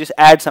scheme. So you just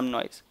add some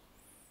noise.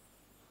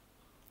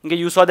 Okay,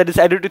 you saw that this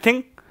additive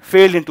thing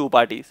failed in two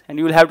parties, and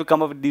you will have to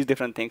come up with these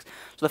different things.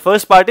 So the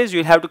first part is you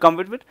will have to come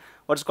up with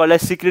what's called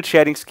as secret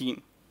sharing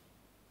scheme.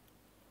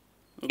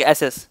 Okay,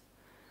 SS.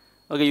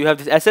 Okay, you have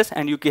this SS,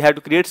 and you have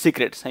to create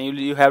secrets, and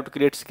you have to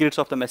create secrets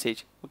of the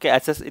message. Okay,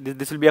 SS,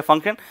 this will be a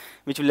function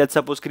which will, let's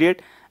suppose,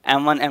 create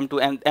M1,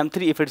 M2,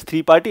 M3 if it's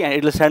three party, and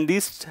it will send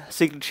these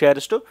secret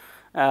shares to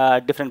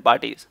different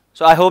parties.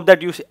 So I hope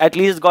that you at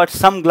least got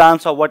some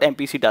glance of what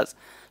MPC does.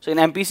 So in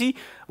MPC,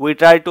 we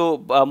try to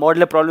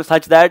model a problem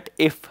such that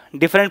if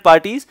different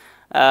parties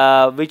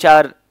which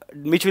are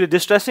mutually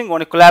distrusting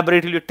want to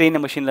collaboratively train a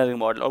machine learning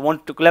model, or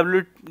want to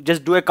collaboratively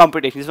just do a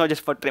computation. It's not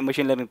just for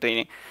machine learning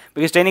training,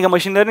 because training a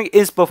machine learning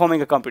is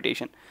performing a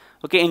computation.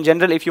 Okay, in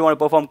general, if you want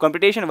to perform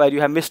computation where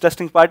you have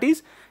mistrusting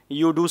parties,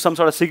 you do some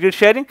sort of secret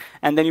sharing,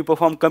 and then you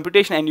perform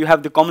computation, and you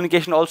have the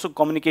communication also,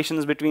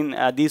 communications between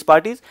these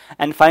parties,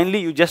 and finally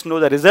you just know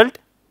the result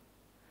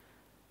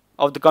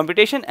of the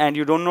computation, and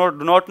you do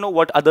not know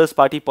what others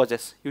party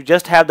possess. You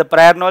just have the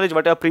prior knowledge,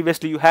 whatever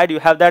previously you had, you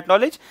have that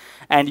knowledge,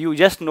 and you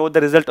just know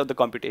the result of the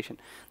computation.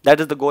 That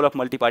is the goal of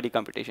multi-party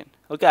computation.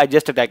 Okay, I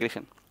just a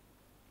digression.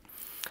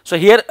 So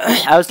here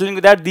I was telling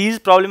you that these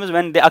problems,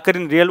 when they occur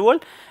in real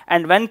world,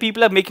 and when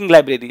people are making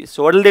libraries,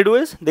 so what will they do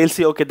is they'll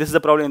say, okay, this is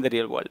the problem in the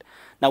real world.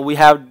 Now we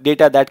have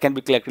data that can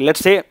be collected. Let's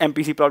say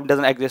MPC problem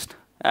doesn't exist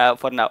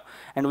for now,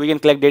 and we can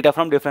collect data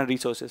from different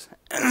resources.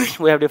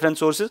 We have different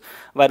sources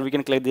where we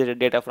can collect the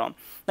data from.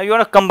 Now you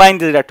want to combine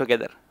the data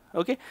together,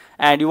 okay,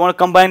 and you want to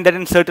combine that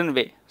in certain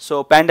way.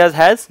 So Pandas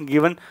has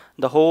given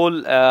the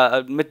whole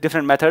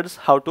different methods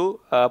how to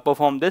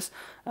perform this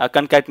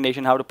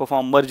concatenation, how to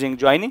perform merging,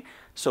 joining.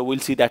 So we'll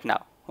see that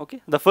now.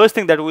 Okay, the first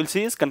thing that we'll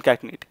see is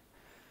concatenate.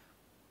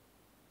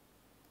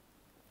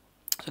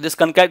 So this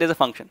concat is a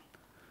function.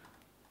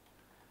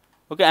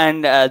 Okay,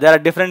 and there are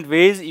different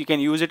ways you can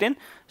use it in.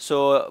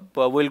 So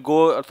we'll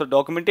go through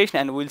documentation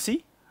and we'll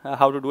see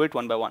how to do it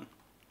one by one.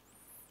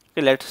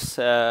 Okay, let's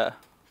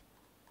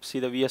see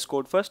the VS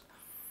Code first,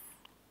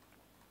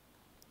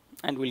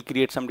 and we'll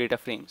create some data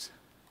frames.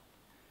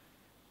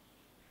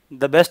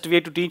 The best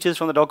way to teach is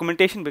from the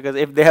documentation, because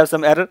if they have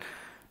some error,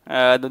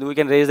 then we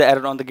can raise the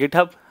error on the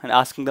GitHub and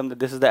asking them that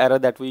this is the error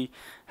that we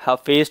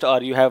have faced,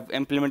 or you have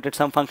implemented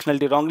some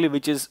functionality wrongly,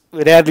 which is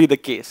rarely the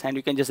case, and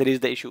you can just raise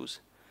the issues.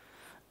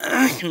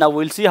 Now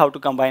we'll see how to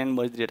combine and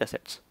merge the data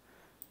sets.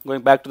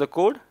 Going back to the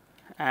code,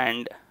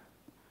 and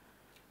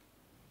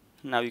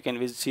now you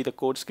can see the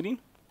code screen.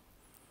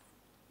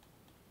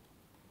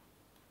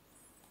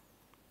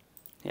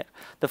 Yeah.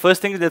 The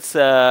first thing is let's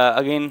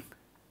again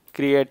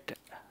create.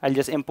 I'll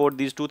just import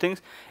these two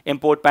things,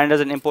 import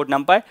pandas and import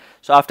numpy.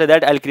 So after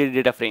that, I'll create a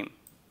data frame,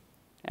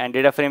 and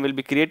data frame will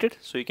be created.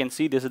 So you can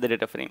see this is the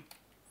data frame.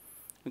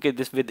 Okay,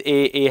 this with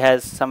A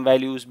has some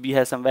values, B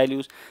has some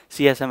values,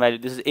 C has some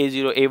values. This is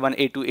A0, A1,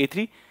 A2,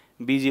 A3,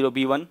 B0,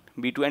 B1,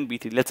 B2, and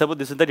B3. Let's suppose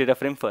this is the data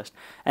frame first.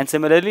 And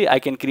similarly, I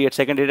can create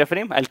second data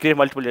frame. I'll create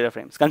multiple data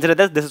frames. Consider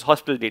this is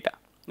hospital data.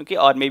 Okay,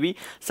 or maybe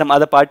some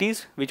other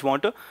parties which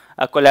want to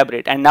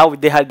collaborate. And now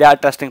they are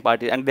trusting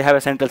parties and they have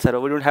a central server.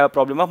 We don't have a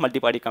problem of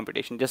multi-party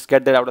computation. Just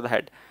get that out of the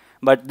head.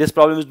 But these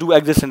problems do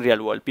exist in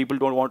real world. People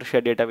don't want to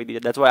share data with each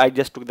other. That's why I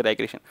just took the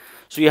digression.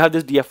 So you have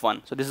this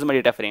df1. So this is my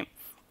data frame.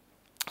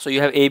 So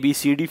you have A, B,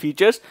 C, D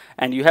features,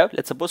 and you have,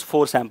 let's suppose,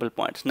 4 sample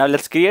points. Now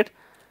let's create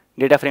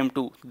data frame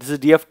 2. This is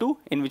df2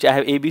 in which I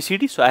have A, B, C,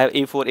 D. So I have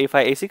A4,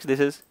 A5, A6.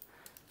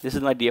 This is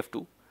my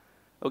df2.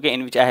 Okay,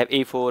 in which I have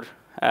A4,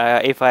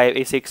 A5,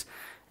 A6,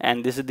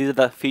 and these are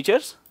the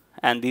features,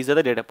 and these are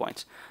the data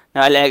points.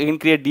 Now I'll again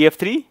create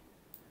df3.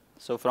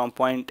 So from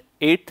point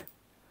 8.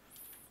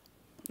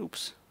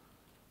 Oops.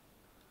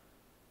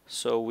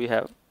 So we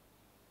have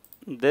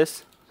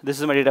this. This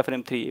is my data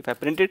frame 3. If I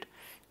print it,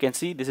 you can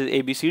see this is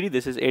A, B, C, D,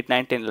 this is 8,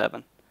 9, 10,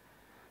 11.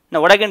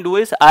 Now what I can do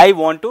is I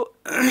want to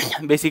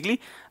basically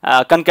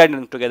concatenate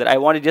them together. I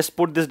want to just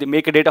put this,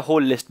 make a data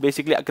whole list.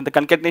 Basically the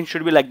concatenation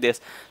should be like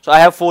this. So I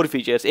have 4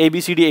 features, A,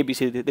 B, C, D, A, B,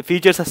 C, D. The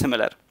features are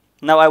similar.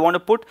 Now I want to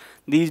put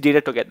these data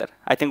together.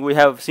 I think we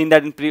have seen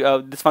that in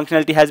this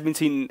functionality has been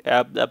seen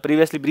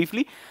previously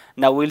briefly.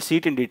 Now we'll see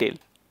it in detail.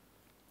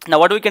 Now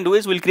what we can do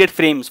is we'll create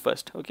frames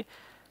first. Okay.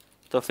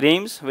 So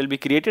frames will be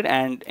created,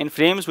 and in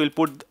frames we'll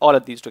put all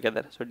of these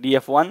together. So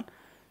df1,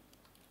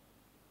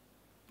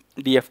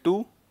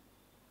 df2,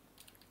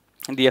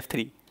 and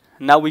df3.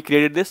 Now we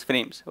created this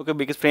frames, okay,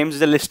 because frames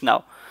is a list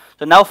now.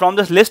 So now from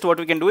this list what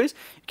we can do is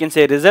you can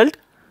say result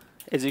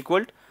is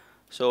equal to,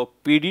 so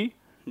pd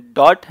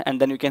dot,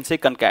 and then you can say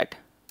concat,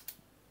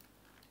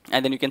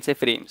 and then you can say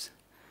frames.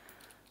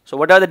 So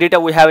what are the data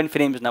we have in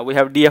frames now? We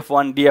have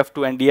df1,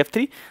 df2, and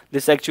df3.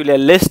 This is actually a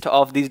list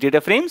of these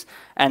data frames,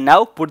 and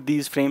now put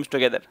these frames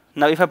together.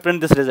 Now if I print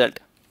this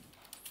result,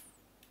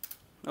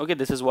 okay,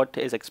 this is what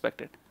is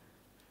expected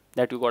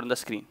that you got on the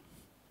screen.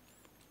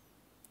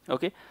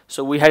 Okay,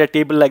 so we had a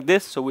table like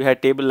this, so we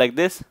had table like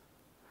this,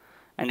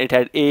 and it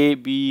had A,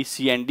 B,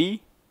 C, and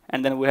D,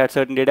 and then we had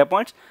certain data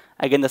points.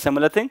 Again the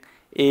similar thing,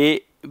 A,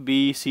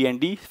 B, C,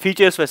 and D.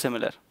 Features were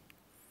similar,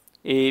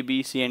 A,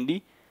 B, C, and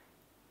D.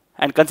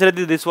 And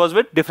consider this was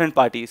with different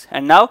parties,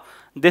 and now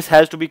this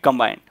has to be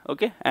combined,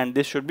 okay, and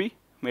this should be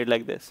made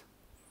like this.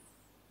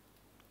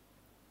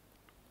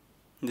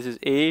 This is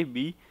A,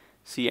 B,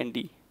 C, and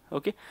D,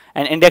 okay,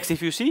 and index,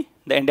 if you see,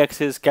 the index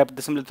is kept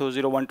the similar to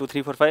 0, 1, 2,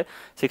 3, 4, 5,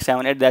 6,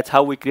 7, 8. That's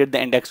how we create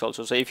the index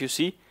also. So if you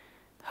see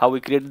how we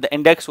created the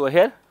index over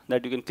here,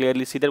 that you can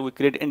clearly see that we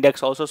create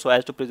index also, so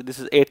as to present this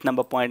is 8th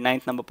number point,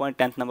 9th number point,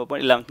 10th number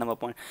point, 11th number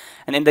point.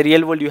 And in the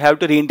real world you have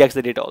to reindex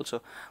the data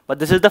also, but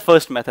this is the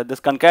first method.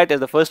 This concat is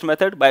the first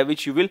method by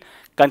which you will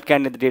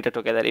concatenate the data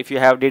together. If you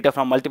have data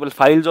from multiple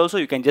files also,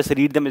 you can just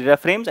read them in data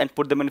frames and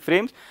put them in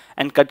frames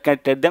and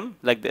concatenate them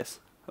like this.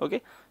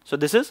 Okay, so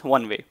this is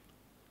one way.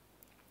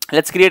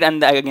 Let's create,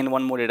 and again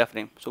one more data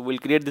frame. So we'll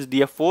create this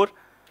df4,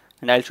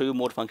 and I'll show you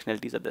more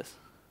functionalities of this.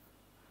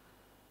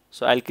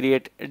 So I'll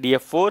create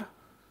df4.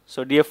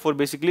 So df4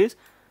 basically is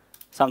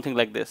something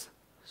like this.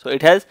 So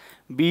it has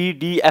B,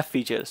 D, F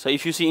features. So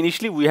if you see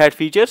initially we had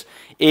features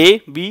A,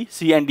 B,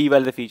 C, and D were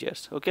the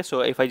features. Okay,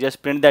 so if I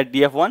just print that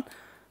df1,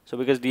 so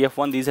because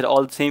df1 these are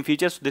all the same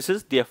features, so this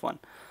is df1.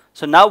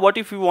 So now what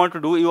if you want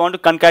to do, you want to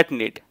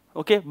concatenate,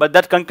 okay, but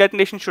that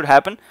concatenation should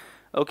happen,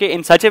 okay,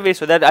 in such a way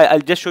so that I'll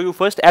just show you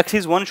first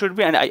axis 1 should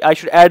be, and I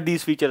should add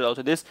these features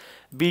also. This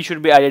B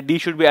should be added, D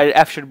should be added,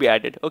 F should be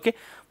added, okay,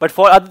 but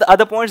for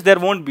other points there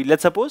won't be.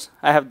 Let's suppose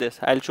I have this.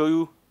 I'll show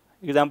you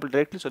example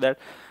directly, so that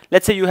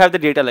let's say you have the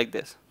data like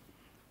this.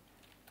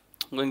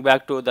 Going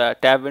back to the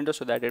tab window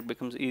so that it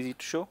becomes easy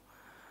to show,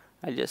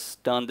 I'll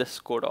just turn this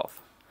code off.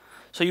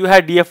 So you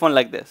had df1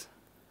 like this,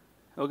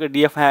 okay,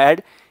 df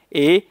had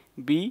A,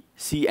 B,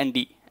 C, and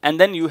D, and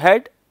then you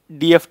had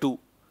df2,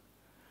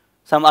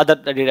 some other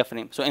data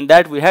frame. So in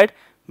that we had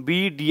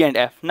B, D, and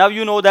F. Now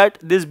you know that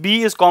this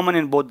B is common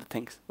in both the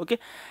things, okay,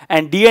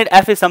 and D and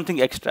F is something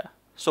extra.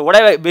 So what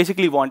I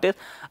basically want is,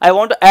 I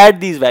want to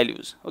add these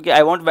values, okay,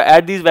 I want to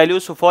add these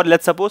values. So for,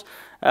 let's suppose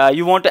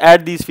you want to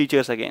add these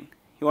features again,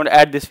 you want to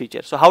add this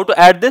feature. So how to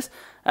add this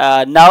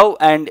now,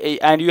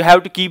 and you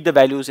have to keep the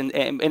values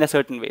in a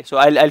certain way. So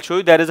I'll show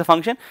you. There is a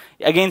function,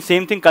 again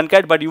same thing,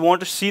 concat, but you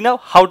want to see now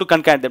how to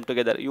concat them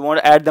together. You want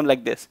to add them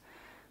like this.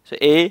 So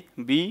A,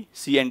 B,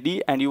 C, and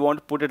D, and you want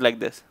to put it like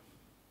this.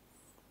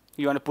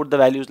 You want to put the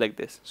values like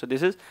this. So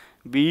this is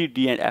B,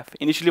 D, and F.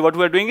 Initially what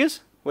we are doing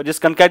is, we're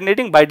just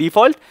concatenating. By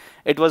default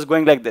it was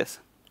going like this,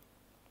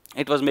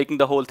 it was making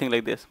the whole thing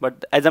like this, but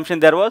the assumption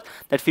there was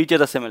that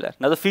features are similar.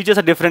 Now the features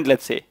are different,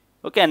 let's say,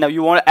 okay, and now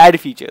you want to add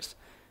features,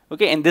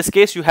 Okay, in this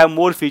case you have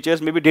more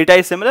features, maybe data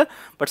is similar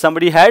but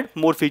somebody had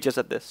more features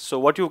at this. So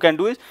what you can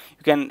do is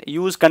you can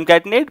use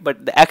concatenate,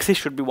 but the axis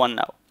should be 1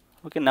 now.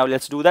 Okay, now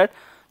let's do that.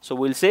 So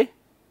we'll say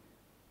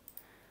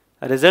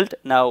result.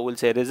 Now we'll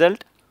say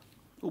result.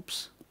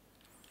 Oops.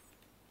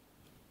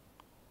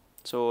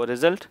 So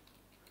result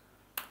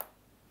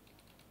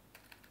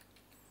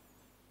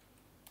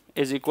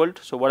is equal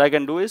to, so what I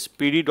can do is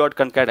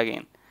pd.concat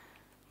again,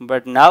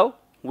 but now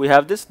we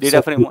have this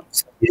data frame 1.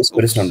 Yes,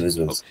 correspond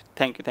results.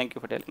 Okay. Thank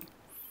you for telling me.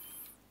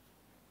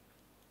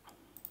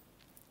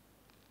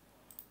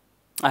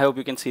 I hope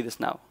you can see this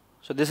now.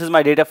 So this is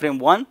my data frame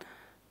 1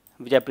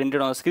 which I printed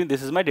on the screen.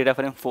 This is my data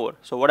frame 4.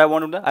 So what I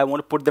want to do, I want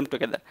to put them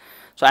together.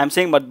 So I'm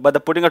saying but the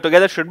putting it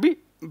together should be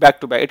back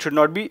to back. It should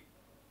not be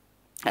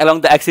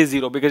along the axis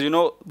 0, because you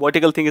know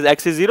vertical thing is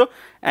axis 0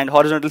 and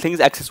horizontal thing is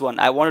axis 1.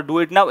 I want to do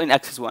it now in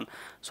axis 1.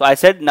 So I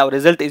said now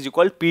result is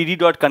equal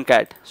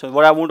pd.concat. So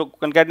what I want to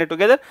concatenate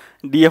together,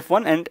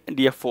 df1 and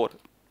df4.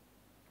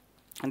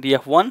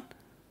 df1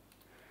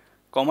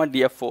 comma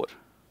df4.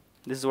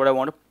 This is what I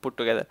want to put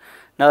together.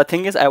 Now the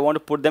thing is I want to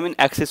put them in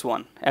axis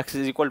 1.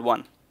 Axis is equal to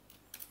 1.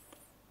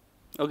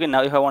 Okay,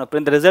 now if I want to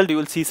print the result, you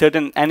will see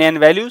certain NaN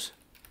values.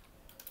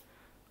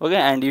 Okay,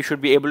 and you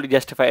should be able to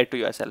justify it to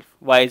yourself.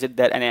 Why is it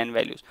there NaN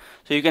values?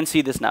 So you can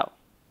see this now.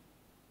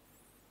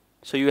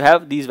 So you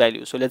have these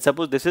values. So let's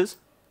suppose this is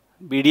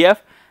BDF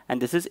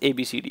and this is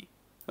ABCD.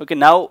 Okay,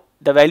 now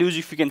the values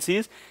if you can see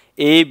is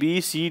A, B,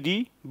 C,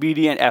 D, B,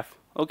 D and F.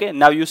 Okay,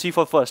 now you see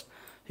for first.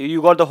 So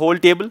you got the whole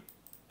table.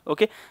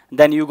 Okay,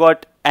 then you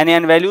got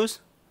NaN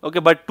values. Okay,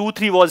 but 2,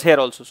 3 was here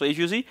also. So if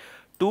you see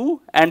 2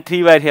 and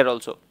 3 were here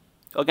also.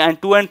 Okay,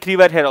 and 2 and 3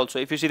 were here also.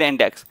 If you see the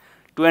index,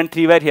 2 and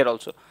 3 were here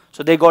also.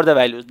 So they got the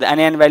values. The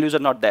NaN values are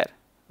not there.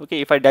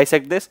 Okay, if I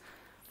dissect this,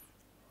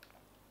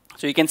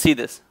 so you can see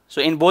this.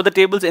 So in both the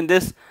tables, in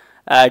this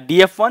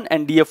df1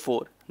 and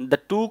df4,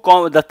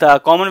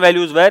 the common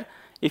values were,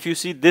 if you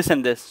see this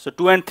and this, so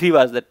 2 and 3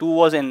 was there. 2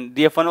 was in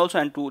df1 also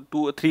and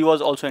 3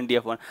 was also in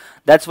df1.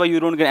 That's why you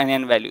don't get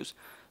NaN values.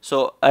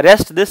 So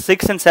rest this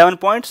 6 and 7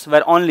 points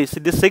were only, see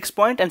this 6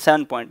 point and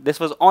 7 point. This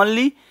was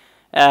only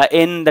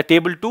in the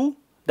table 2.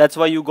 That's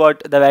why you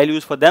got the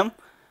values for them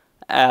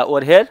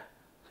over here.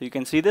 So you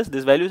can see these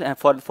values, and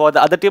for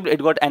the other table it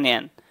got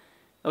NaN.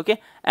 Okay,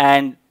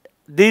 and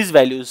these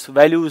values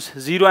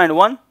 0 and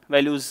 1,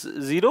 values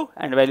 0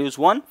 and values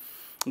 1,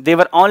 they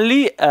were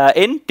only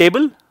in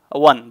table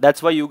 1.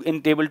 That's why you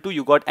in table 2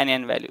 you got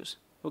NaN values.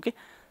 Okay,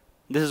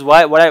 this is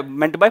why what I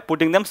meant by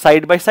putting them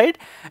side by side,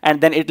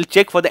 and then it will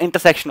check for the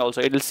intersection also.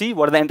 It will see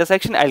what are the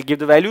intersection, I'll give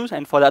the values,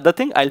 and for the other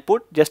thing I'll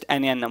put just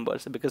NaN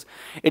numbers, because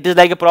it is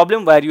like a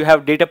problem where you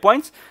have data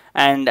points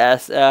and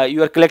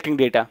you are collecting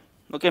data.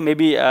 Okay,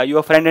 maybe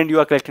your friend and you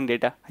are collecting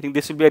data. I think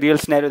this will be a real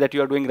scenario that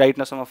you are doing right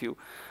now, some of you.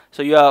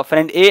 So your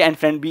friend A and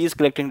friend B is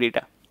collecting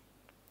data.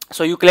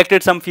 So you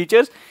collected some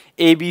features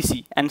A, B,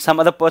 C, and some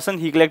other person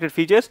he collected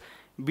features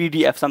B,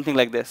 D, F, something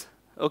like this.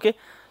 Okay,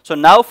 so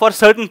now for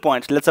certain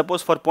points, let's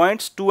suppose for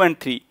points 2 and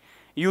 3,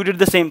 you did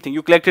the same thing.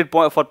 You collected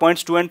for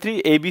points 2 and 3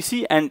 A, B,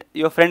 C, and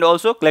your friend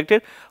also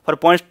collected for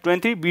points 2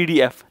 and 3 B,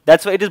 D, F.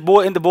 That's why it is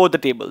both in both the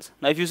tables.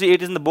 Now if you see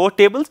it is in the both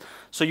tables,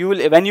 so you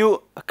will, when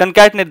you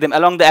concatenate them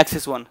along the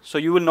axis 1, so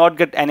you will not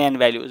get NaN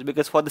values,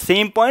 because for the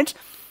same points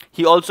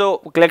he also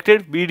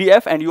collected B, D,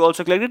 F, and you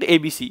also collected A,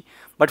 B, C.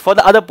 But for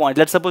the other point,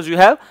 let's suppose you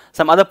have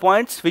some other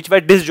points which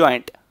were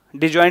disjoint.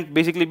 Disjoint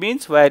basically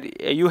means where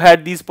you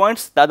had these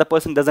points, the other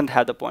person doesn't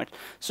have the points.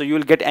 So you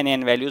will get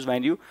NaN values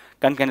when you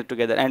concatenate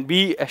together. And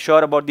be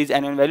sure about these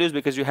NaN values,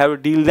 because you have to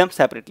deal them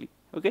separately.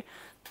 Okay.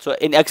 So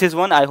in axis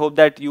 1, I hope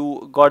that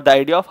you got the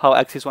idea of how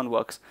axis 1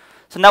 works.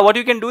 So now what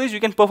you can do is you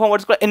can perform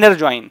what's called inner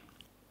join.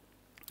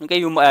 Okay.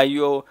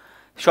 You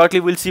shortly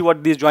will see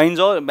what these joins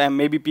are.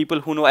 Maybe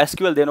people who know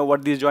SQL, they know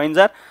what these joins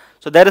are.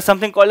 So there is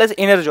something called as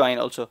inner join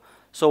also.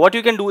 So what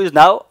you can do is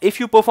now, if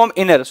you perform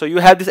inner, so you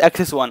have this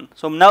axis 1.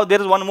 So now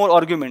there is one more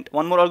argument.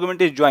 One more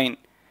argument is join.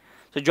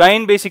 So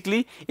join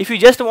basically, if you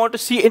just want to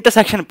see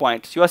intersection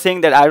points, you are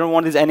saying that I don't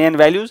want these NaN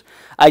values.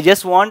 I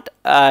just want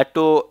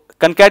to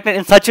concatenate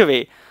in such a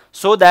way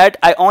so that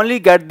I only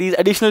get these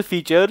additional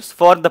features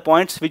for the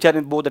points which are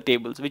in both the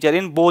tables, which are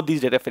in both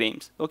these data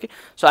frames. Okay.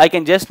 So I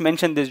can just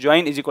mention this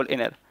join is equal to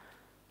inner.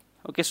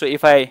 Okay. So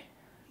if I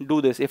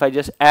do this, if I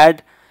just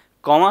add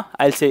comma,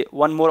 I'll say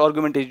one more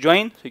argument is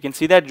join. So you can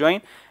see that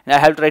join, and I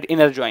have to write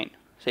inner join.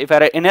 So if I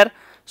write inner,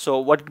 so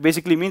what it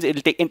basically means, it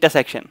will take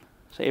intersection.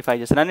 So if I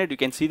just run it, you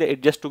can see that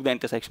it just took the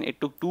intersection. It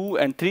took 2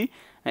 and 3,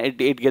 and it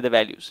gave the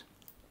values.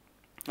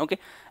 Okay,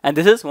 and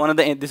this is one of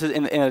the, this is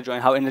in inner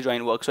join, how inner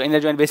join works. So inner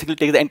join basically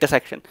takes the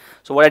intersection.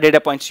 So what are data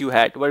points you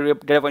had, what are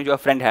data points your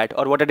friend had,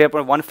 or what are data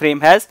point one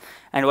frame has,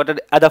 and what are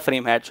the other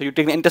frame had. So you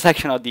take the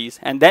intersection of these,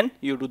 and then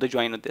you do the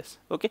join of this.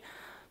 Okay,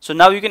 so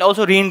now you can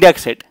also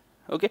reindex it.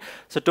 Okay,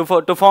 so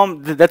to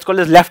form that's called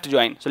as left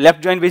join. So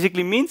left join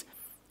basically means,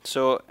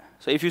 so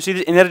if you see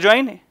this inner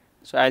join,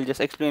 so I'll just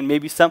explain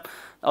maybe some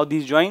of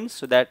these joins,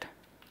 so that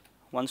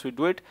once we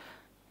do it,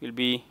 you'll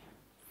be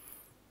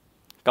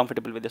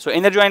comfortable with this. So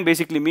inner join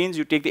basically means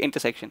you take the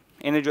intersection.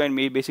 Inner join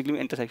basically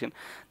means intersection.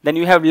 Then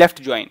you have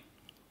left join.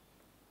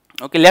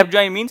 Okay, left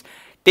join means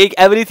take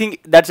everything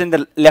that's in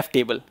the left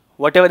table.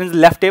 Whatever is in the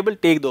left table,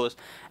 take those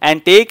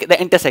and take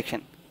the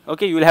intersection.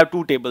 Okay, you will have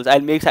two tables. I'll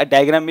make a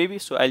diagram maybe.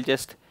 So I'll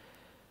just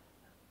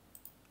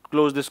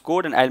close this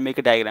code and I'll make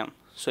a diagram.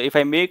 So if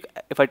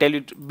I tell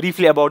you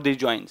briefly about these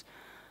joins,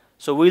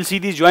 so we'll see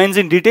these joins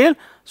in detail.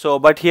 So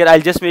but here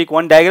I'll just make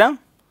one diagram,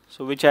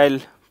 so which I'll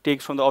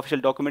take from the official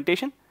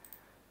documentation.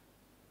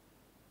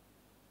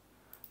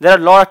 There are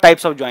a lot of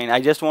types of join. I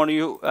just want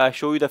to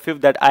show you the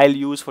 5th that I'll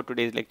use for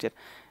today's lecture,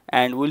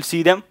 and we'll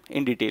see them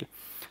in detail.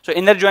 So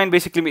inner join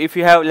basically, if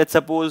you have, let's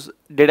suppose,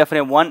 data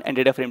frame 1 and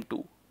data frame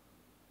 2,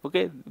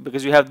 okay,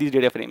 because you have these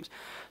data frames.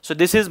 So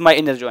this is my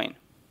inner join.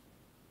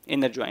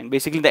 Inner join,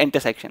 basically the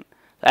intersection.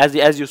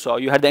 As you saw,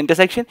 you had the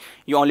intersection,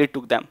 you only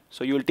took them.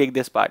 So you will take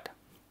this part.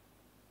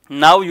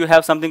 Now you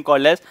have something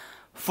called as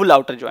full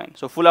outer join.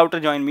 So full outer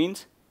join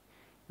means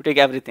you take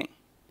everything.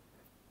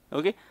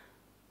 Okay.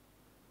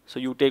 So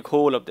you take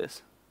whole of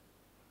this.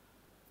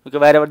 Okay,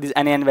 wherever this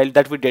NaN value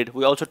that we did,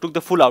 we also took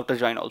the full outer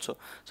join also.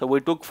 So we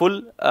took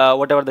full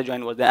whatever the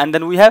join was there, and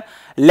then we have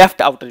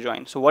left outer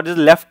join. So what does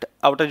left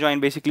outer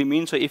join basically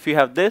mean? So if you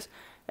have this,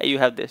 you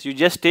have this. You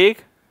just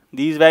take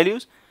these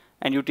values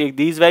and you take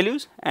these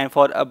values, and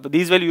for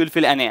these values you will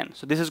fill NaN.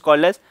 So this is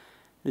called as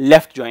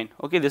left join.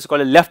 Okay, this is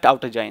called a left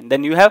outer join.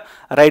 Then you have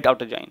right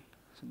outer join.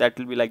 So that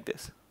will be like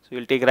this. So you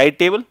will take right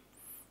table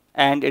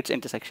and its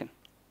intersection.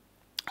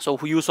 So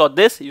you saw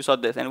this,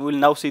 and we will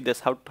now see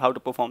this, how to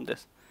perform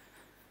this.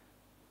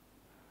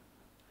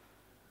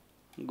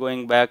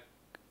 Going back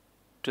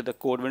to the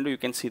code window, you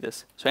can see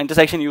this. So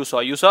intersection you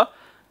saw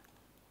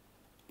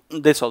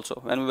this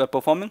also when we were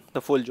performing the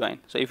full join.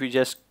 So if you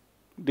just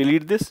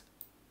delete this,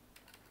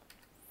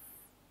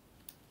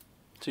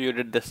 so you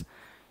did this.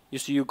 You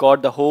see you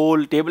got the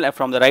whole table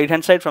from the right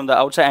hand side, from the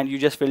outside, and you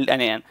just filled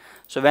NaN.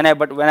 So when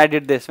I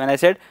did this, when I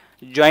said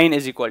join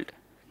is equal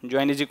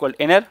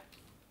inner,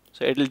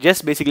 so it will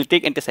just basically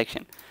take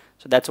intersection.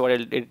 So that's what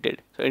it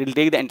did. So it will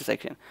take the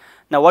intersection.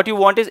 Now what you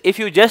want is, if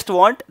you just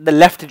want the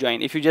left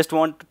join, if you just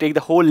want to take the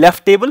whole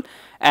left table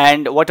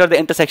and whatever the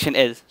intersection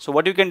is, so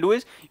what you can do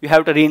is you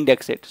have to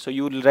reindex it. So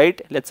you will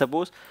write, let's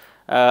suppose,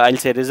 I'll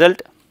say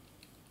result.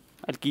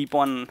 I'll keep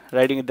on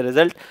writing the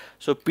result.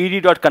 So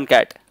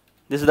pd.concat.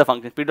 This is the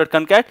function,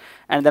 pd.concat,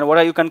 and then what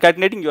are you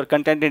concatenating? You are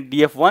concatenating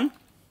df1.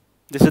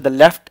 This is the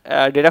left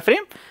data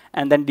frame,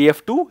 and then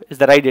df2 is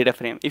the right data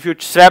frame. If you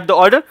swap the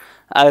order,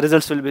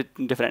 results will be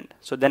different.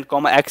 So then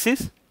comma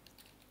axis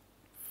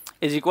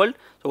is equal.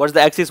 So what's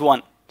the axis?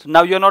 1. So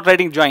now you are not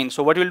writing join.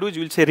 So what you will do is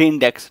you will say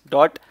reindex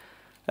dot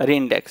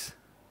reindex.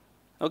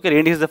 Okay,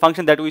 reindex is the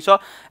function that we saw,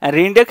 and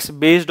reindex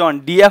based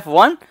on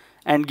df1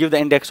 and give the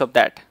index of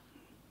that.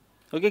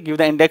 Okay, give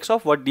the index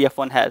of what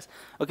df1 has.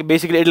 Okay,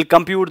 basically it will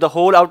compute the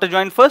whole outer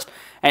join first,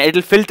 and it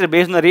will filter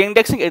based on the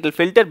reindexing. It will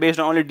filter based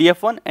on only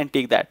df1 and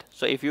take that.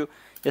 So if you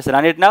just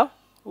run it now,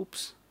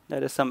 oops,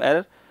 there is some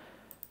error.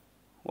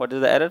 What is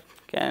the error?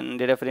 Can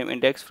data frame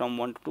index from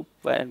 1 to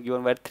 2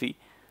 given where 3.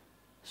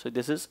 So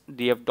this is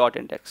df dot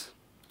index.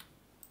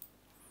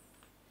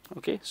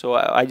 Okay, so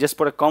I just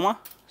put a comma,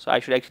 so I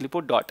should actually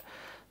put dot.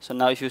 So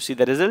now if you see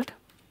the result,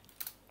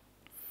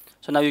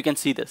 so now you can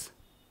see this.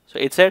 So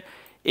it said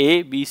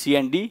A, B, C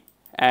and D,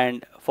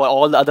 and for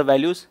all the other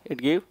values it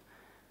gave,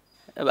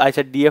 I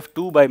said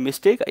df2 by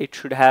mistake. It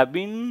should have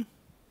been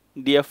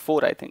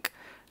df4, I think.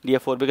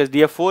 df4, because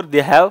df4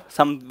 they have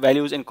some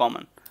values in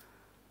common.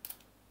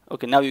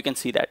 Okay, now you can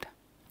see that.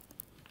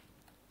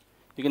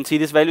 You can see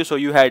this value. So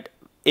you had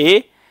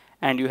A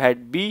and you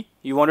had B.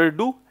 You wanted to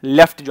do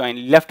left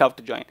join, left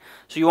outer join.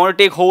 So you want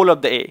to take whole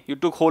of the A. You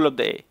took whole of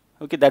the A.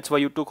 Okay, that's why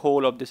you took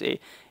whole of this A.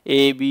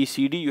 A, B,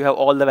 C, D. You have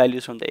all the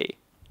values from the A.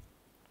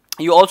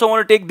 You also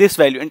want to take this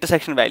value,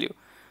 intersection value,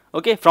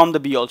 okay, from the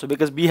B also,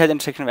 because B has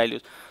intersection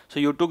values. So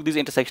you took these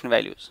intersection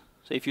values.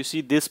 So if you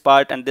see this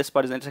part and this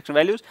part is intersection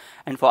values,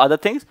 and for other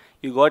things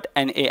you got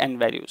NaN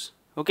values.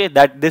 Okay,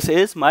 that this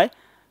is my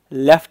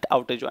left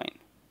outer join.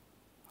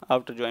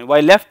 Outer join. Why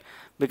left?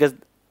 Because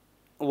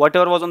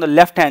whatever was on the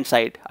left hand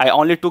side, I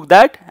only took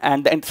that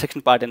and the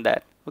intersection part in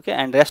that. Okay,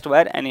 and rest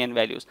were NaN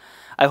values.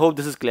 I hope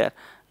this is clear.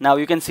 Now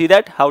you can see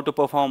that how to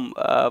perform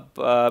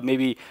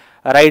maybe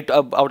right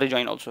outer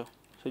join also.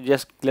 So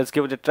just let's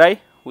give it a try.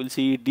 We'll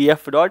see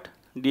df dot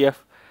df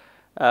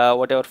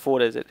whatever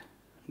 4 is it,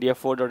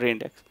 df4 dot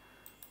reindex.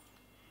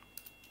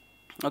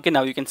 Okay,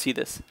 now you can see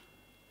this.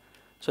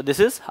 So this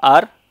is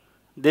our,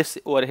 this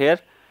over here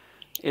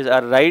is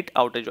our right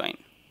outer join.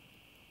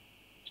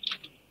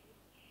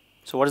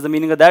 So what is the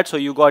meaning of that? So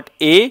you got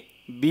A,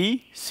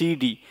 B, C,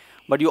 D,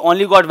 but you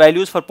only got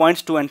values for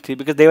points 2 and 3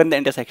 because they were in the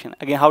intersection.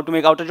 Again, how to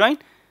make outer join?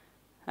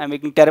 I'm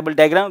making terrible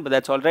diagram, but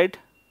that's all right.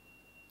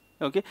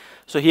 Okay,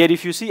 so here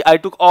if you see, I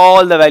took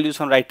all the values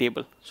from right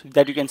table, so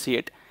that you can see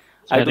it.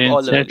 So I took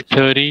all the values.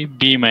 Theory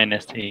B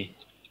minus A.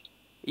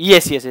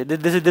 Yes.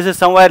 This is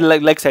somewhere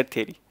like set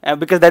theory,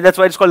 because that's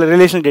why it's called a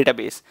relational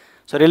database.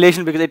 So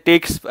relation, because it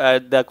takes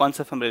the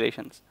concept from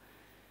relations.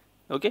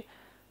 Okay,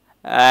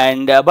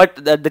 And but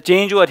the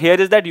change over here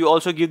is that you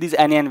also give these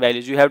NaN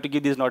values. You have to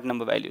give these not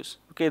number values.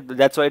 Okay,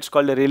 that's why it's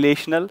called a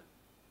relational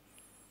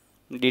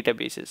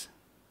databases.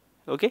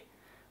 Okay,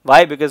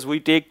 why? Because we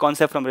take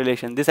concept from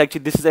relation. This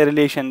is a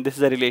relation, this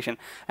is a relation,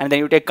 and then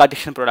you take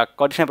Cartesian product.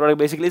 Cartesian product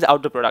basically is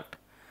outer product.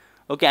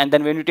 Okay, and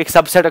then when you take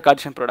subset of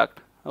Cartesian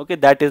product, okay,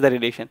 that is the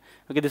relation.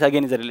 Okay, this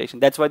again is a relation.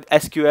 That's why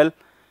SQL,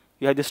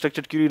 you have the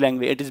structured query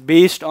language. It is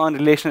based on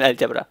relational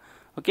algebra.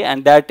 Okay,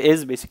 and that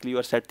is basically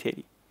your set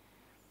theory.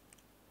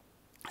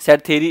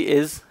 Set theory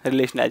is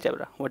relational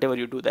algebra, whatever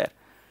you do there.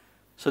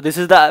 So this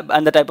is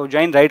the type of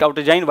join, right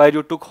outer join, where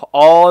you took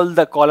all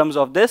the columns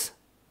of this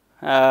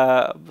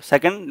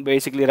second,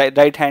 basically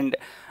right hand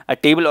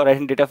table or right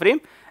hand data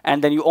frame,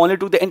 and then you only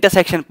took the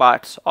intersection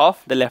parts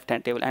of the left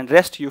hand table, and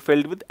rest you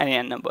filled with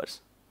NaN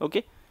numbers.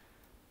 Okay,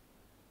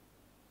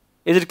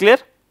 is it clear?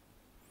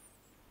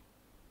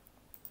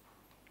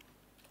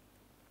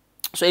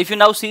 So if you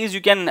now see, is you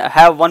can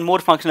have one more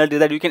functionality,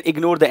 that you can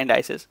ignore the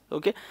indices.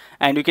 Okay,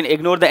 and you can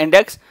ignore the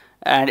index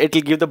and it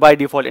will give the by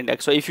default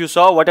index. So if you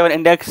saw whatever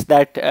index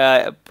that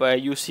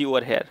you see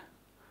over here,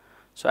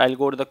 so I'll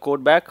go to the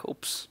code back.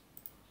 Oops,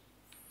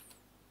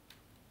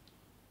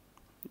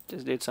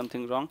 just did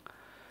something wrong.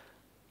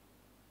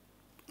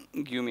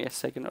 Give me a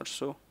second or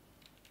so.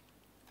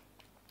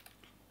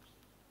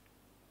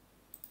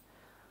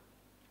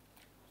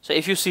 So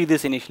if you see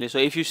this initially, so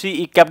if you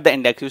see, it kept the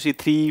index. You see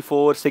 3,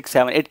 4, 6,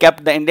 7. It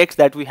kept the index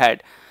that we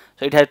had.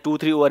 So it had 2,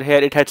 3 over here.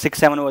 It had 6,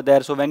 7 over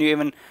there. So when you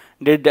even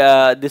did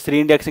this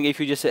reindexing, if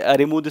you just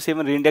remove this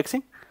even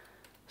reindexing,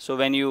 so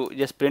when you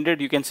just print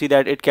it, you can see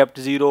that it kept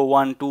 0,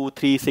 1, 2,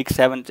 3, 6,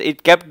 7. So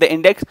it kept the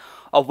index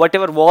of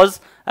whatever was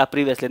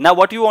previously. Now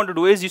what you want to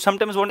do is, you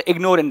sometimes want to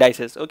ignore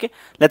indices. Okay,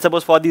 let's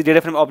suppose for these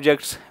data frame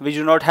objects which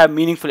do not have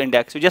meaningful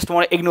index, you just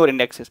want to ignore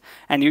indexes,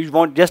 and you just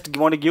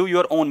want to give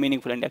your own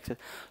meaningful indexes.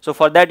 So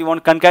for that, you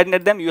want to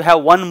concatenate them. You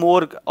have one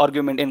more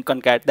argument in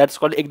concat, that's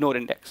called ignore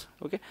index.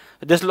 Okay,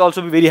 so this will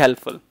also be very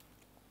helpful.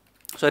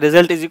 So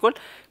result is equal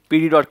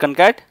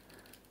pd.concat,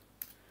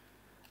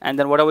 and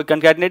then what are we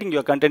concatenating?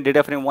 Your content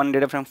data frame 1,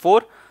 data frame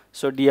 4.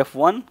 So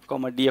df1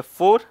 comma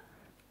df4,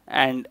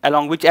 and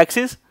along which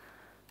axis?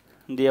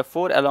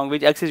 df4 along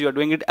which axis? You are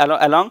doing it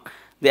along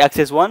the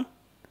axis 1.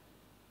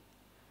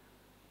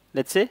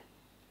 Let's say,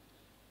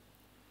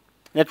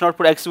 let's not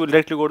put x, will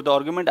directly go to the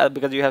argument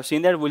because you have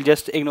seen that. We'll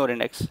just ignore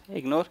index,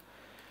 ignore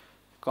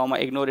comma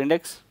ignore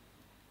index,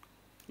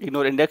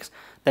 ignore index,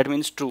 that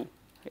means true.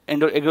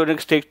 Ignore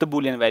index takes the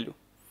boolean value.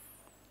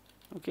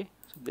 Okay,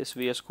 so this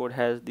VS Code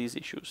has these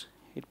issues.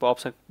 It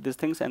pops up these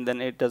things and then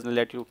it doesn't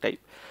let you type.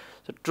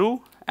 So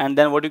true, and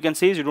then what you can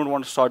say is, you don't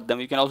want to sort them.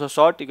 You can also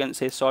sort. You can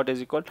say sort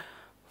is equal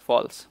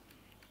false.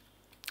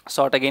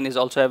 Sort again is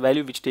also a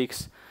value which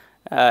takes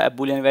a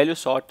boolean value.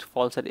 Sort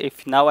false.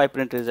 If now I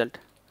print result,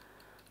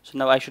 so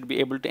now I should be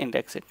able to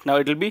index it. Now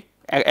it will be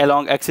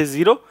along axis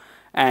 0,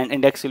 and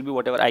index will be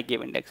whatever I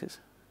gave indexes.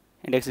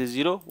 Index is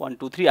 0, 1,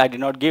 2, 3. I did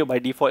not give. By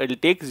default, it will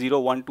take 0,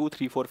 1, 2,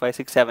 3, 4, 5,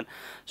 6, 7.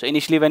 So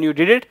initially when you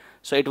did it,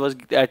 so it was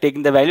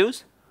taking the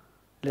values.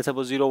 Let's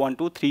suppose 0, 1,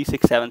 2, 3,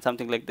 6, 7,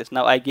 something like this.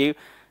 Now I gave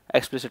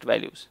explicit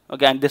values.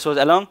 Okay, and this was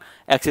along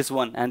axis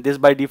 1, and this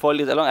by default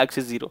is along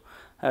axis 0.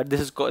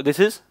 This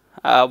is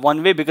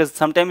one way, because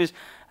sometimes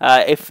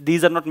if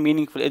these are not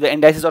meaningful, if the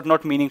indices are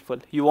not meaningful,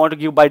 you want to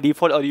give by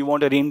default or you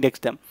want to reindex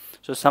them.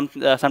 So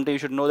sometimes you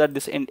should know that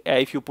this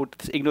if you put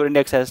this ignore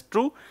index as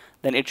true,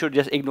 then it should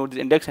just ignore this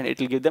index and it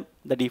will give them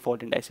the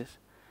default indices.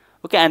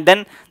 Okay, and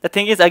then the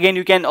thing is, again,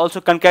 you can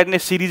also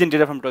concatenate series and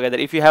data frame together.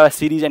 If you have a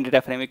series and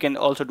data frame, you can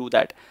also do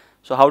that.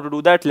 So how to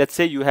do that? Let's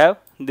say you have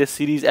this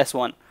series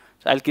S1.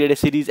 So I'll create a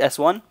series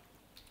S1.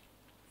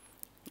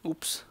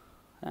 Oops,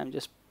 I'm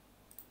just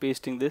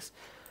pasting this.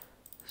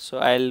 So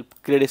I'll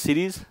create a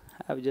series.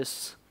 I've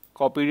just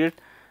copied it.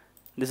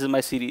 This is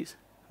my series,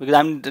 because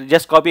I'm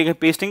just copying and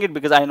pasting it,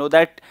 because I know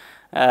that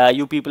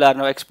you people are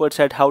now experts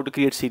at how to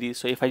create series.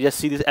 So if I just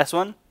see this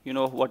S1, you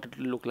know what it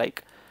will look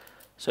like.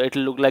 So it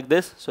will look like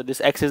this. So this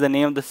X is the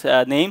name of this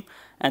name,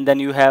 and then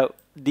you have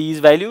these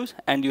values,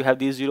 and you have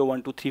these 0,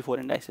 1, 2, 3, 4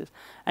 indices.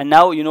 And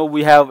now you know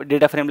we have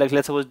data frame, like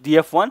let's suppose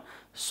df1.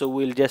 So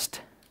we'll just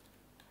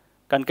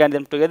concatenate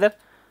them together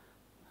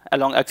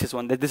along axis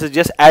 1. This is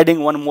just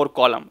adding one more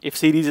column. If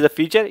series is a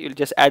feature, you'll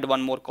just add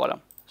one more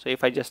column. So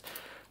if I just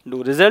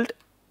do result,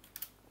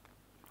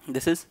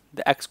 this is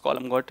the X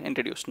column got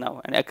introduced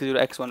now, and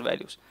x0, x1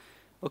 values.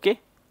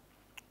 Okay.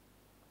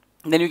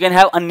 Then you can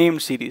have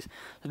unnamed series.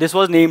 So this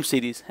was named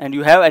series, and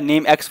you have a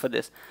name X for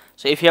this.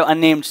 So if you have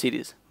unnamed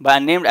series, by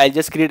unnamed, I'll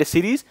just create a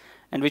series,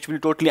 and which will be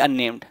totally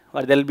unnamed,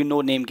 or there will be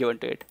no name given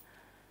to it.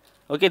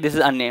 Okay, this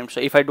is unnamed. So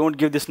if I don't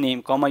give this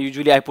name, comma,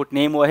 usually I put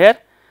name over here,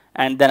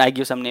 and then I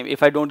give some name.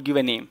 If I don't give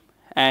a name,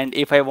 and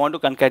if I want to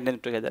concatenate them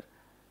together.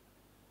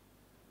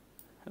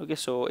 Okay,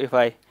 so if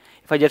I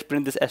just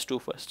print this S2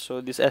 first,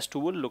 so this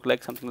S2 will look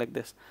like something like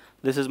this.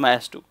 This is my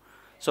S2.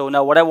 So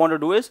now what I want to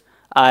do is,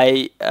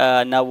 I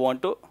now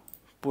want to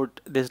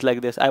put this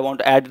like this. I want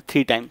to add it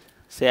 3 times.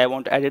 Say I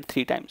want to add it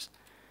 3 times.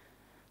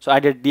 So I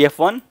did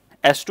df1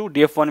 S2,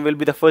 df1 will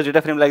be the first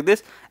data frame like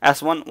this,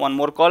 S1 one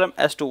more column,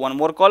 S2 one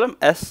more column,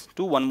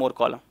 S2 one more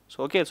column.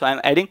 So okay, so I'm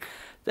adding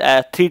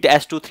 3 to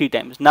S2 3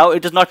 times. Now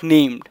it is not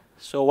named,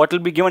 so what will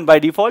be given by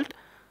default?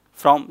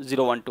 From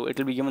 0 1 2 it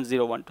will be given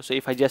 0 1 2. So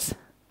if I just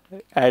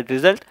add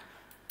result,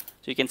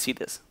 so you can see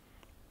this.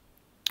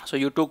 So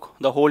you took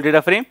the whole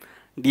data frame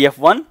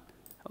df1,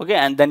 okay,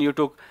 and then you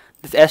took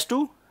this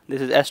S2,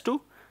 this is S2,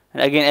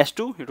 and again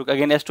S2, you took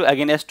again S2,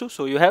 again S2,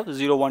 so you have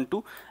 0 1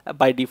 2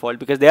 by default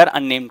because they are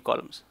unnamed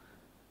columns.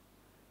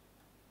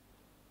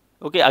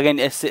 Okay,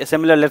 again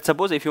similar, let's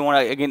suppose if you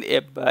want to again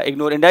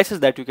ignore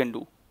indices, that you can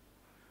do.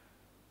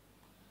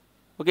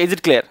 Okay, is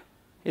it clear?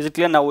 Is it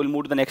clear? Now we'll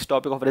move to the next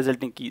topic of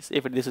resulting keys,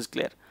 if this is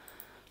clear.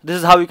 This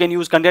is how you can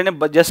use container,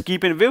 but just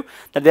keep in view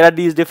that there are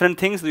these different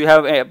things. You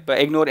have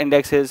ignore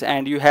indexes,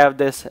 and you have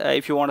this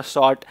if you want to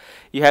sort,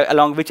 you have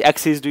along which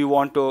axis do you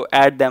want to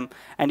add them,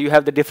 and you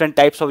have the different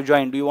types of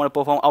join. Do you want to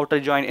perform outer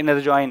join,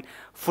 inner join,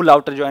 full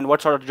outer join?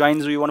 What sort of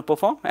joins do you want to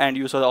perform? And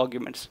use the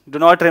arguments. Do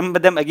not remember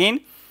them again.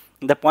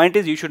 The point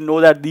is you should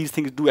know that these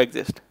things do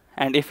exist.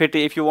 And if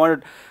you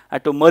wanted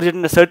to merge it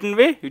in a certain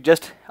way, you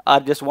just are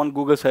just one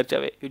Google search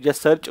away. You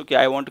just search, okay,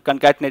 I want to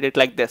concatenate it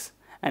like this.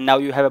 And now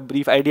you have a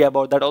brief idea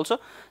about that also,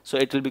 so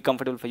it will be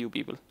comfortable for you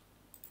people.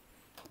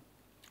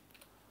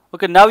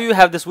 Okay, now you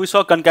have this, we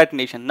saw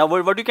concatenation. Now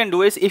what you can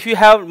do is, if you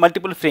have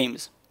multiple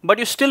frames, but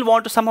you still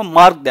want to somehow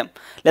mark them.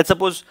 Let's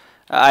suppose,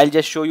 I'll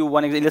just show you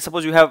one example. Let's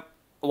suppose you have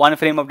one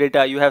frame of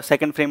data, you have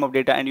second frame of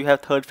data, and you have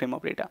third frame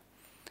of data.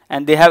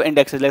 And they have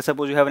indexes. Let's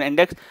suppose you have an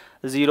index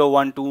 0,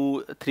 1,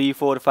 2, 3,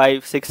 4,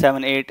 5, 6,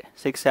 7, 8,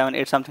 6, 7,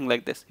 8, something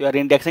like this. You are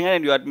indexing it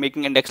and you are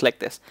making index like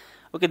this.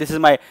 Okay, this is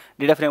my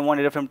data frame 1,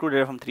 data frame 2,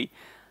 data frame 3.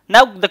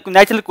 Now the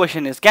natural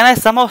question is, can I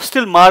somehow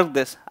still mark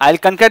this? I'll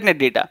concatenate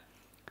data.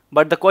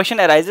 But the question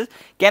arises,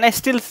 can I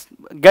still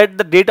get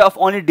the data of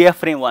only data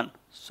frame 1?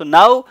 So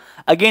now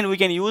again we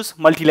can use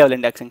multi-level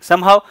indexing.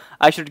 Somehow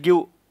I should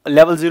give a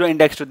level 0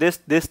 index to this,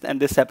 this and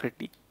this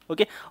separately.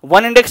 Okay,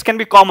 one index can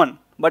be common,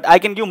 but I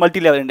can give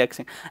multi-level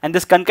indexing, and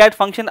this concat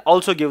function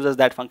also gives us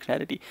that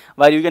functionality,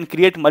 while you can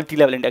create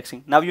multi-level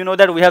indexing. Now you know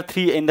that we have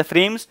 3 in the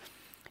frames.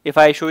 If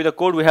I show you the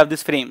code, we have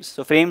this frames.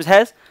 So frames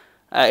has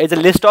it's a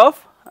list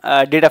of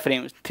data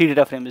frames, 3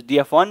 data frames,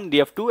 df1,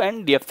 df2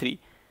 and df3.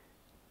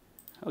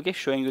 Okay,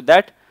 showing you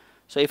that.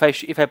 So if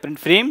I print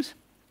frames,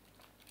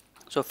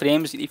 so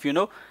frames, if you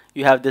know,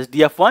 you have this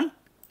df1,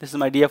 this is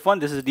my df1,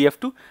 this is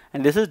df2,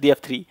 and this is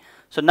df3.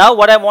 So now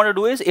what I want to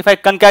do is, if I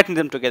concatenate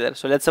them together,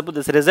 so let's suppose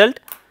this result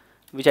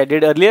which I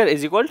did earlier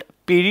is equal to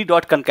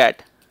pd.concat.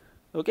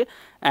 Okay,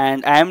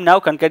 and I am now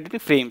concatenating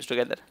frames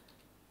together.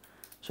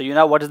 So you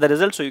know what is the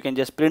result, so you can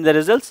just print the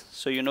results.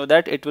 So you know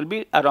that it will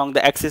be along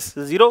the axis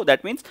 0,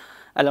 that means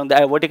along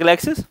the vertical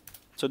axis.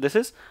 So this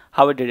is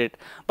how I did it.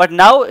 But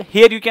now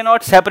here you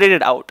cannot separate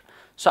it out.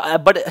 So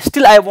but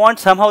still I want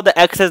somehow the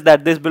access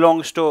that this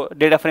belongs to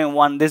data frame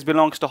 1, this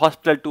belongs to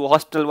hospital 2,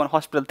 hospital 1,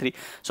 hospital 3.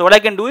 So what I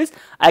can do is,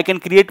 I can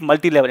create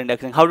multi-level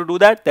indexing. How to do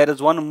that? There is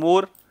one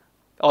more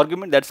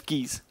argument, that's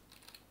keys.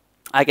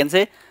 I can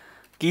say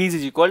keys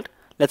is equal to,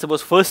 let's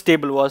suppose first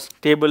table was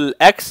table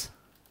X,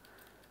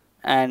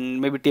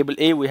 and maybe table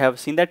A, we have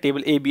seen that,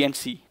 table A, B and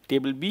C,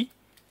 table B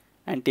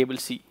and table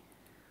C.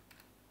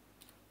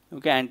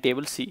 Okay, and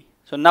table C.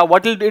 So now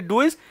what will it do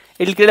is,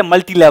 it will create a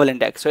multi-level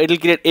index. So it will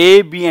create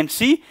A, B and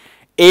C,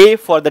 A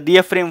for the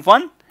DF frame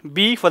 1,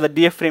 B for the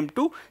DF frame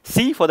 2,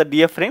 C for the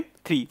DF frame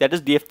 3, that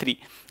is DF3,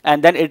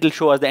 and then it will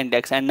show us the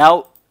index. And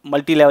now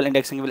multi-level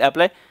indexing will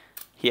apply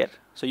here.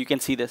 So you can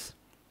see this.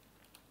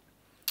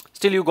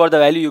 Still you got the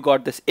value, you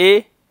got this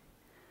A,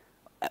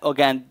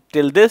 again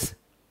till this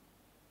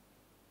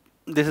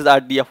is our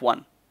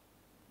df1,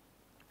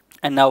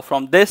 and now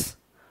from this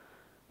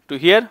to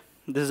here,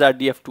 this is our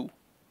df2,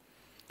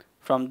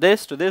 from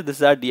this to this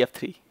is our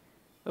df3.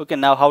 Okay,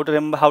 now how to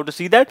remember, how to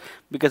see that?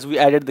 Because we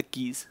added the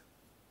keys.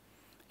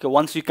 Okay,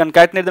 once you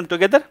concatenate them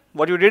together,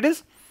 what you did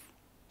is,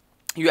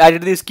 you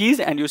added these keys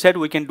and you said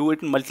we can do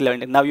it in multi-level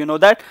index. Now you know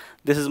that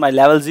this is my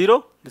level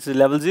 0, this is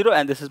level 0,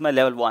 and this is my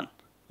level 1.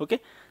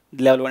 Okay,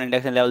 level 1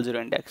 index and level 0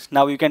 index.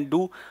 Now you can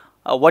do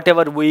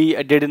whatever we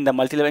did in the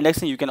multi-level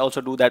indexing, you can also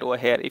do that over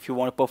here if you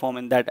want to perform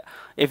in that.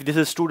 If this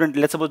is student,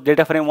 let's suppose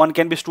data frame 1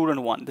 can be student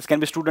 1, this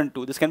can be student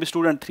 2, this can be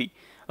student 3.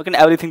 Okay, and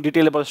everything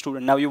detailed about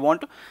student. Now you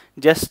want to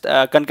just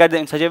concat them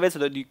in such a way so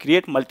that you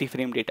create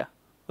multi-frame data.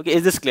 Okay,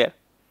 is this clear?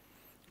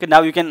 Okay,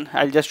 now you can,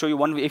 I'll just show you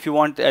one. If you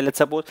want, let's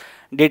suppose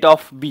data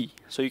of B.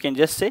 So you can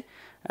just say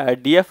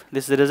df,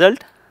 this is the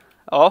result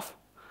of,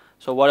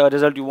 so whatever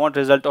result you want,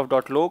 result of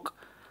dot log,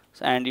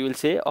 and you will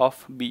say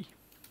of B.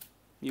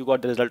 You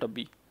got the result of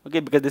B. Okay,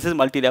 because this is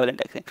multi-level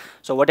indexing.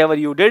 So whatever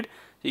you did,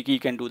 you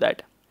can do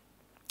that.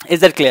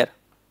 Is that clear?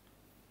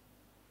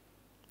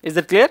 Is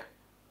that clear?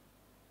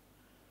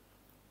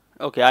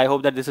 Okay, I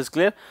hope that this is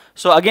clear.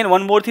 So again,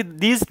 one more thing,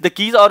 the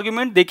keys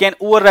argument, they can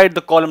override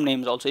the column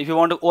names also. If you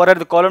want to override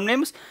the column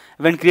names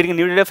when creating a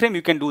new data frame,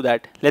 you can do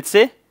that. Let's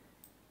say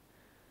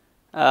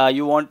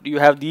you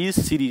have these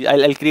series.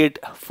 I'll create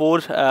 4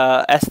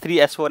 S3,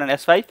 S4 and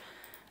S5,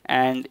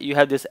 and you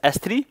have this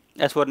S3,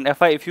 S4 and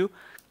F5. If you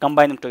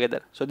combine them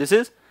together. So this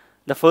is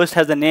the first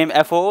has the name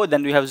FOO,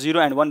 then we have 0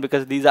 and 1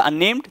 because these are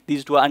unnamed,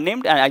 these two are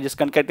unnamed, and I just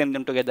concatenate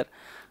them together.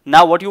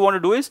 Now what you want to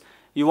do is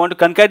you want to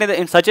concatenate them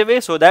in such a way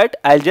so that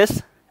I'll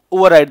just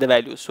override the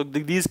values. So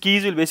these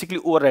keys will basically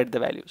override the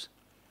values.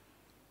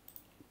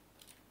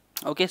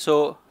 Okay,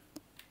 so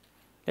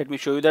let me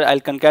show you that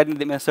I'll concatenate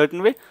them in a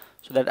certain way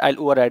so that I'll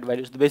override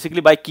values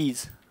basically by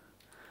keys.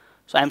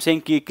 So I'm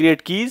saying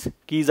create keys.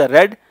 Keys are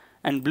red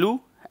and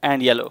blue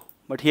and yellow.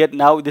 But here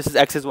now this is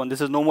axis 1.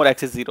 This is no more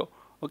axis 0.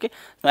 Okay,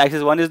 now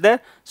axis 1 is there.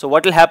 So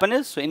what will happen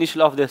is, so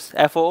initial of this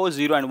FOO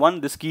 0 and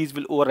 1, this keys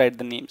will override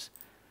the names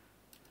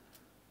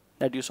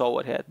that you saw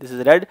over here. This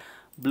is red,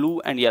 blue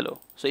and yellow.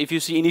 So if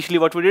you see initially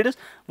what we did is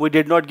we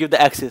did not give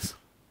the axis.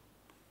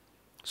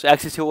 So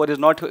axis over is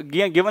not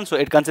given, so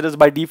it considers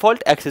by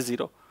default axis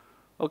 0.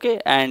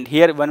 Okay, and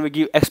here when we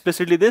give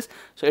explicitly this,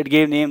 so it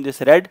gave name this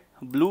red,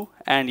 blue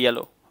and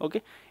yellow.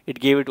 Okay, it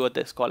gave it with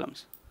this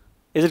columns.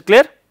 Is it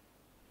clear?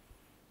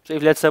 So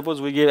if let's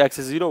suppose we give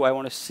axis 0, I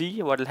want to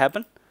see what will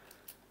happen.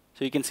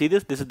 So you can see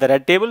this is the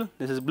red table,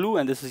 this is blue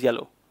and this is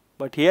yellow.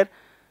 But here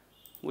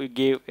we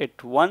gave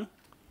it 1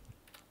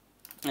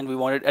 and we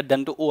wanted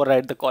them to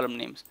override the column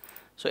names.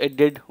 So it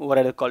did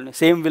override the column.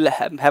 Same will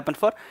happen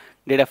for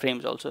data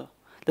frames also.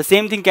 The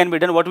same thing can be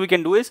done. What we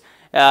can do is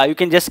you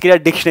can just create a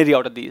dictionary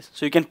out of these.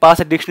 So you can pass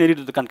a dictionary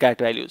to the concat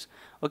values.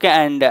 Okay,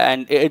 and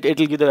it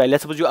will give the value.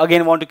 Let's suppose you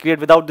again want to create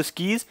without these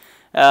keys.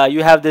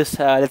 You have this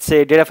let's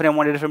say data frame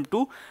 1, data frame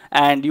 2,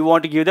 and you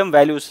want to give them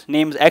values,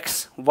 names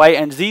x, y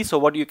and z. So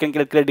what you can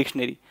create a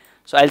dictionary.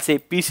 So I'll say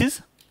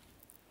pieces.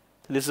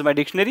 So this is my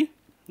dictionary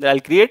that I'll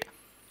create.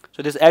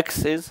 So this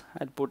x is,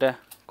 I'll put a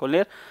colon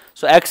here.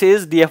 So x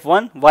is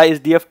df1, y is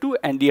df2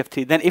 and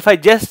df3. Then if I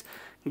just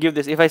give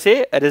this, if I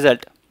say a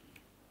result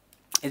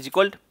is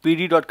equal to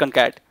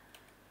pd.concat,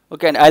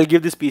 okay, and I'll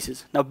give this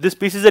pieces. Now this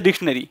piece is a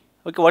dictionary.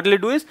 Okay, what will it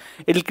do is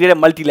it will create a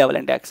multi-level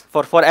index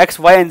for x,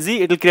 y and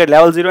z. It will create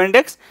level 0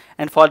 index,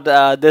 and for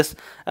this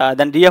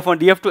then df1,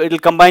 df2, it will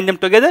combine them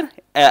together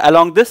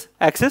along this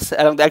axis,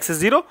 along the axis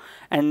 0,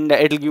 and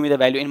it will give me the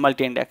value in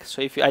multi-index.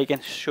 So if I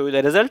can show you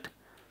the result,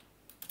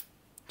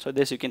 so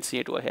this you can see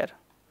it over here.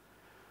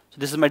 So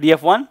this is my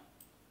df1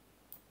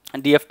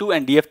 and df2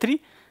 and df3,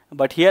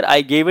 but here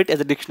I gave it as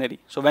a dictionary.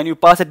 So when you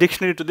pass a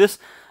dictionary to this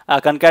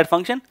concat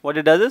function, what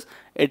it does is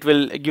it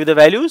will give the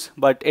values,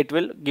 but it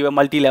will give a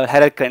multi-level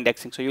hierarchical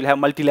indexing. So you will have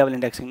multi-level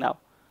indexing now.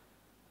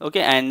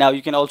 Okay, and now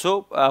you can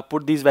also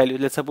put these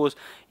values. Let's suppose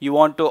you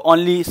want to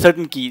only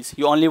certain keys.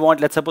 You only want,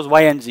 let's suppose,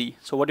 y and z.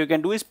 So what you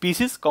can do is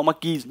pieces comma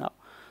keys now.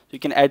 So you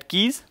can add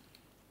keys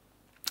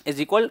is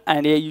equal,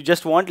 and here you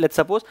just want, let's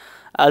suppose,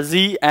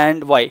 z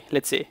and y.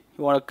 Let's say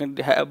you want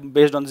to have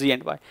based on z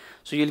and y.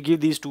 So you'll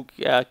give these two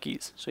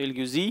keys. So you'll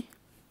give z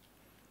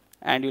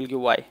and you'll give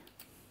y.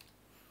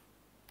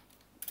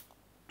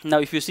 Now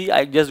if you see,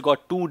 I just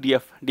got two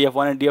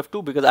df1 and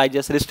df2 because I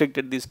just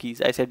restricted these keys.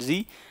 I said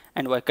z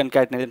and y,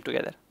 concatenate them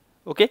together.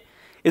 Okay,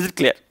 is it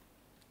clear?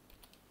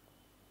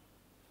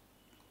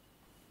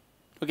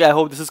 Okay, I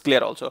hope this is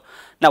clear also.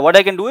 Now what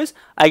I can do is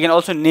I can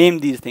also name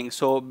these things.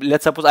 So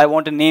let's suppose I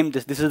want to name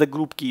this. This is the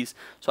group keys.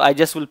 So I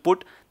just will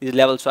put these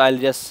levels. So I'll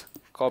just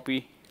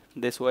copy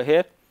this over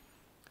here.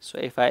 So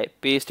if I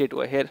paste it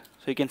over here,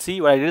 so you can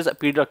see what I did is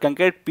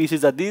p.concat,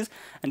 pieces are these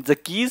and the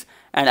keys,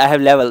 and I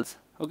have levels.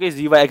 Okay,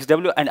 zy,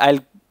 xw, and I'll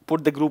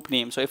put the group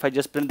name. So if I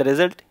just print the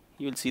result,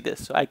 you will see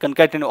this. So I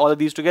concatenate all of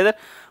these together,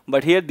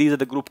 but here these are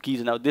the group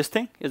keys. Now this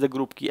thing is the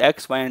group key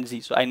x, y and z.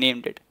 So I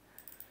named it.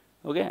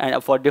 Okay,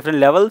 and for different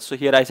levels, so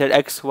here I said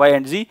x, y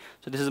and z.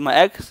 So this is my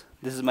x,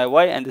 this is my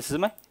y, and this is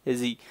my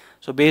z.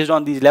 So based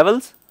on these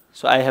levels,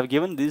 so I have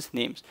given these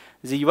names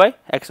zy,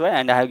 xy,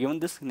 and I have given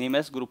this name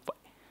as group y.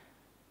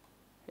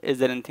 Is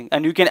there anything?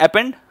 And you can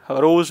append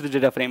rows to the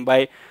data frame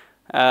by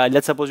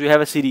let's suppose you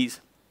have a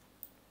series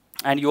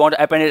and you want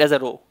to append it as a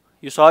row.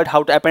 You saw it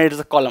how to append it as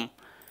a column.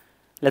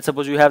 Let's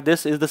suppose you have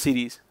this is the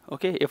series.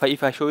 Okay,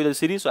 if I show you the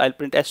series, so I'll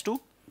print s2.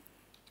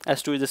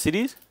 S2 is the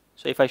series.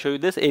 So if I show you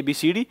this a, b,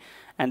 c, d,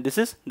 and this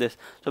is this.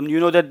 So you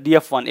know that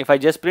df1. If I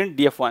just print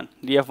df1,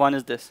 df1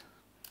 is this.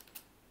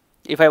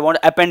 If I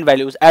want to append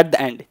values at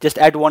the end, just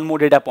add one more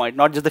data point,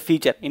 not just the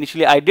feature.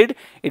 Initially I did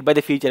it by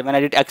the feature when I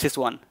did axis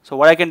 1. So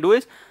what I can do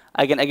is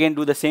I can again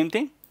do the same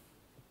thing.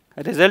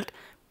 Result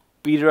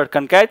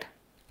p.concat.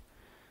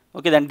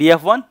 Okay, then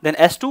df1, then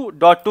s2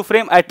 dot to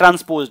frame, I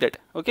transposed it.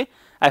 Okay,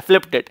 I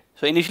flipped it.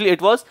 So initially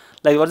it was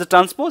like, what's the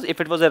transpose? If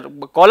it was a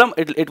column,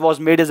 it was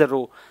made as a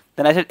row.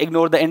 Then I said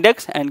ignore the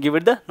index and give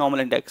it the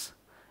normal index.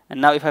 And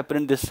now if I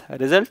print this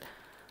result,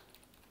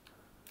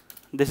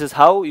 this is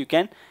how you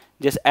can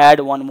just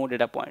add one more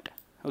data point.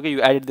 Okay,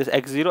 you added this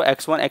x0,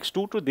 x1,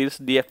 x2 to this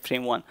df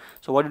frame 1.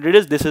 So what you did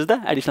is, this is the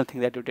additional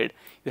thing that you did.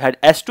 You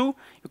had s2,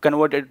 you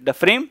converted the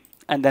frame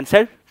and then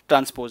said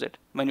transpose it.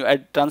 When you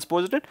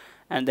transposed it,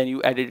 and then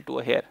you added it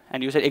over here,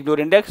 and you said ignore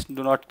index,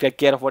 do not take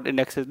care of what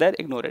index is there,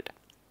 ignore it.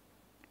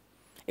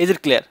 Is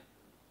it clear?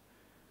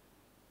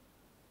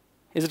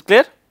 Is it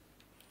clear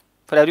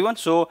for everyone?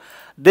 So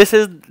these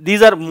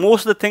are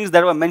most of the things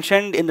that were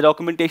mentioned in the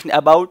documentation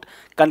about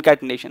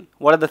concatenation.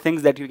 What are the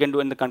things that you can do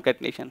in the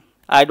concatenation?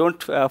 I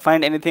don't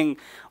find anything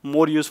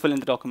more useful in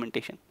the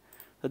documentation.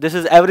 So this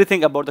is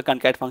everything about the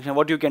concat function,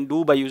 what you can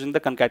do by using the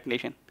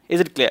concatenation. Is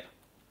it clear?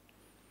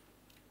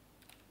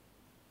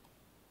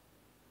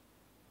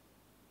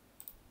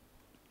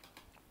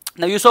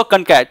 Now you saw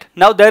concat.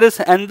 Now there is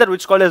another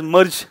which is called as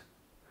merge.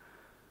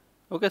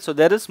 Okay, so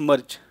there is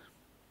merge.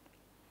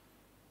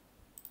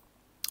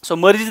 So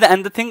merge is the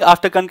another thing.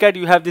 After concat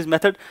you have this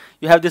method,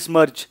 you have this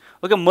merge.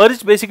 Okay,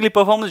 merge basically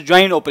performs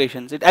join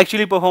operations. It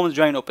actually performs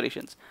join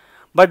operations.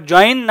 But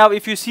join, now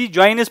if you see,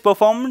 join is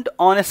performed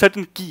on a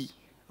certain key.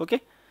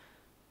 Okay,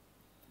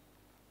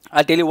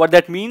 I'll tell you what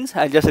that means.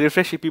 I'll just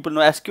refresh if people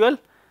know SQL.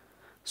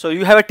 So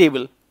you have a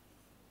table.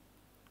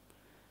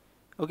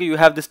 Okay, you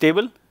have this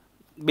table,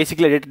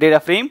 basically a data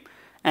frame,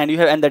 and you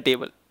have another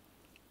table.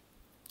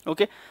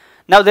 Okay,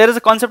 now there is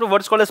a concept of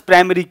what is called as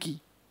primary key,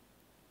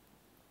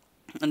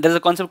 and there is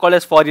a concept called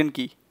as foreign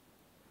key.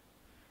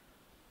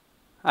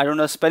 I don't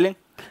know spelling,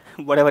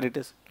 whatever it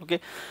is. Okay,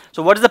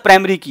 so what is the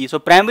primary key? So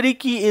primary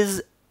key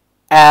is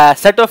a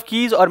set of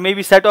keys, or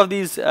maybe set of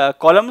these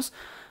columns.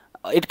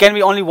 It can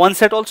be only one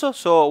set also.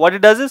 So what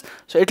it does is,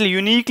 so it will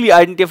uniquely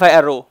identify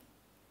a row.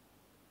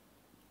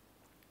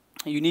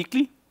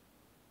 Uniquely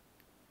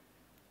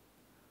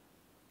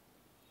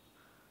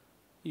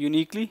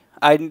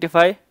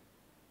identify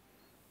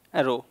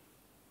a row.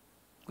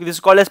 This is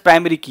called as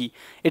primary key.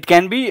 It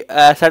can be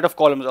a set of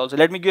columns also.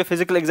 Let me give a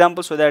physical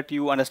example so that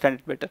you understand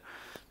it better.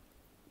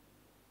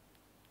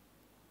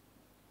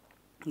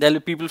 There will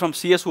be people from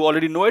CS who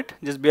already know it.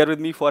 Just bear with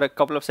me for a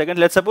couple of seconds.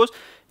 Let's suppose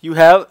you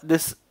have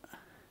this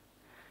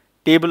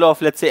table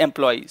of, let's say,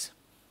 employees.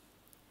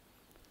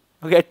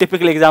 Okay, a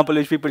typical example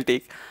which people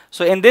take.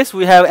 So in this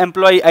we have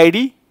employee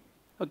ID.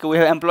 Okay, we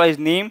have employee's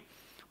name.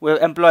 We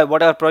have employee,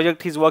 whatever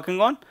project he's working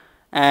on,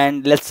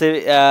 and let's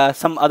say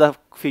some other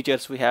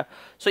features we have.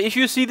 So if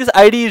you see, this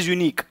ID is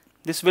unique.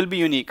 This will be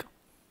unique.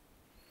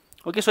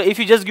 Okay, so if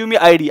you just give me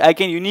ID, I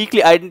can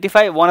uniquely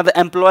identify one of the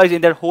employees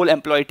in that whole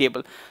employee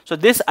table. So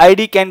this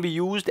ID can be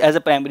used as a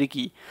primary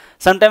key.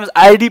 Sometimes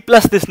ID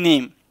plus this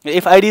name,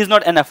 if ID is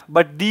not enough,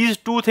 but these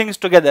two things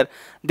together,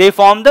 they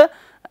form the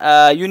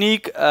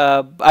unique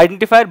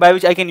identifier by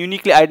which I can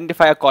uniquely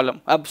identify a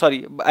column,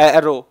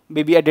 a row,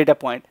 maybe a data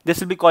point.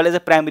 This will be called as a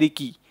primary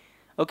key.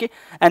 Okay,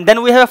 and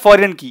then we have a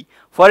foreign key.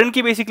 Foreign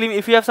key basically,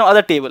 if you have some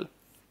other table.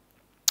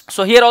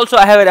 So here also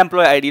I have an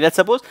employee ID. Let's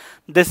suppose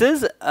this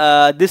is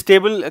this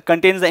table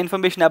contains the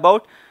information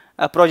about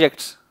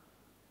projects.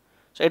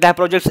 So it has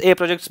projects A,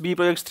 projects B,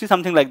 projects 3,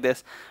 something like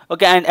this.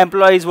 Okay, and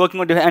employee is working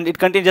on different, and it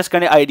contains just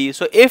kind of ID.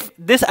 So if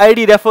this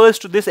ID refers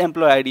to this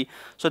employee ID,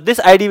 so this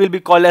ID will be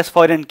called as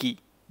foreign key,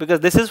 because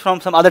this is from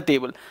some other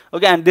table.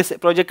 Okay, and this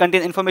project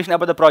contains information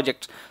about the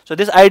projects. So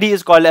this ID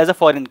is called as a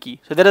foreign key.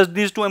 So there are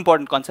these two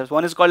important concepts.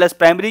 One is called as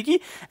primary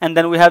key, and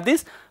then we have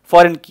these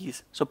foreign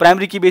keys. So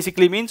primary key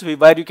basically means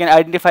where you can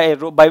identify a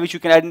row, by which you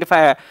can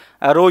identify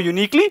a row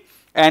uniquely,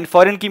 and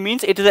foreign key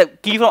means it is a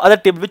key from other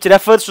table which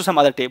refers to some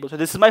other table. So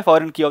this is my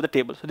foreign key of the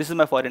table. So this is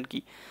my foreign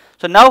key.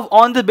 So now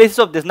on the basis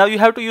of this, now you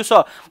have to, you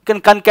saw, we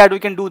can concat, we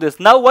can do this.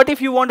 Now what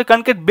if you want to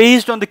concat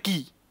based on the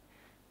key?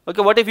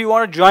 Okay, what if you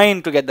want to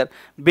join together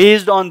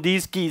based on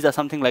these keys or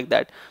something like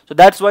that? So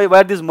that's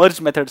where these merge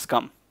methods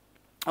come.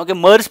 Okay,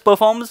 merge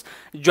performs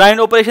join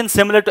operation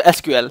similar to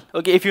SQL.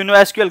 Okay, if you know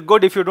SQL,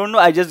 good. If you don't know,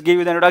 I just gave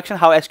you the introduction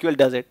how SQL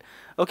does it.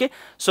 Okay,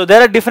 so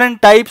there are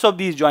different types of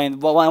these join.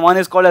 One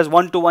is called as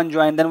one-to-one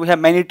join. Then we have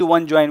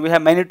many-to-one join. We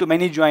have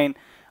many-to-many join.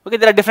 Okay,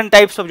 there are different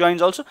types of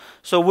joins also.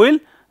 So we'll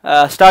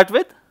start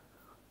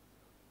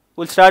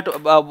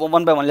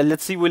one by one.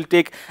 Let's see, we'll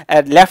take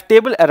a left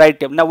table, a right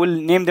table. Now we'll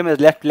name them as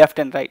left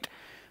and right.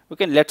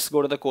 Okay, let's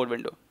go to the code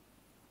window.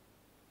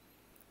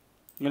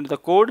 Into the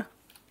code.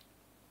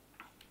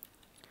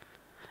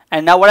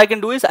 And now what I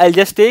can do is I'll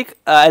just take,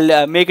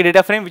 I'll make a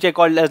data frame which I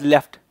call as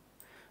left.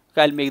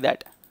 Okay, I'll make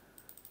that.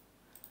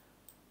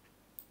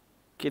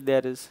 Okay,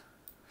 there is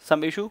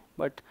some issue,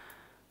 but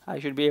I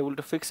should be able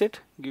to fix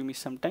it. Give me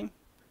some time.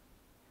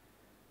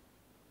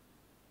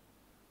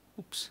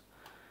 Oops.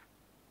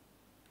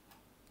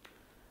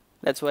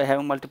 That's why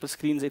having multiple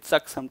screens, it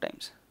sucks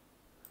sometimes.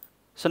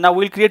 So now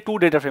we'll create two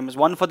data frames,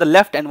 one for the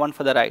left and one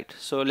for the right.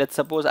 So let's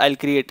suppose I'll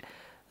create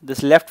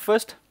this left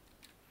first.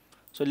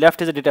 So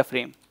left is a data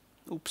frame.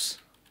 Oops.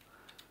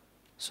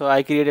 So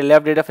I create a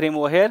left data frame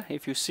over here.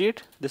 If you see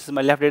it, this is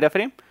my left data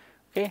frame.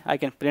 Okay, I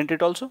can print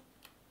it also.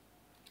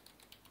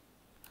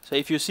 So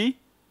if you see,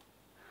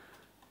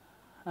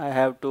 I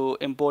have to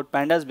import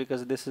pandas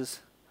because this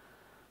is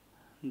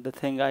the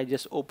thing I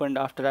just opened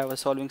after I was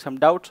solving some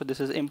doubt. So this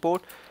is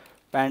import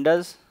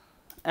pandas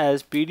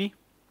as PD,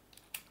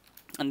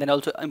 and then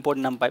also import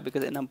numpy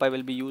because numpy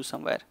will be used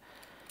somewhere.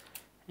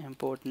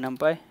 Import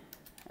numpy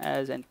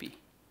as np.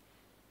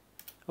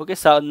 Okay,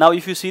 so now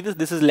if you see this,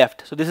 this is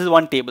left. So this is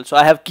one table. So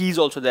I have keys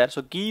also there.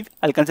 So key,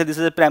 I'll consider this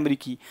is a primary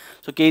key.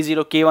 So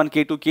K0, K1,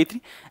 K2,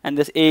 K3, and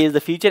this A is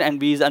the feature and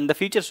B is under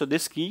feature. So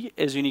this key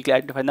is uniquely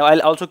identified. Now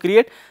I'll also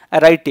create a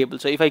right table.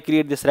 So if I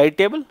create this right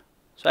table,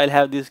 so I'll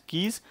have these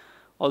keys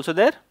also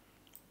there,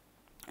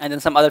 and then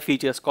some other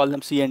features, call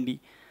them C and D.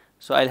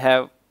 So I'll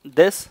have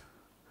this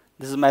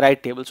This is my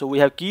right table. So we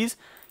have keys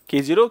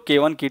K0,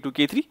 K1, K2,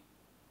 K3.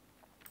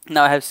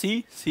 Now I have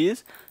C. C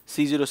is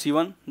C0,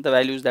 C1, the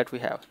values that we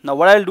have. Now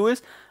what I'll do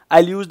is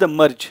I'll use the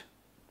merge.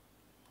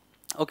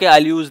 Okay,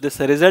 I'll use this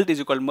result is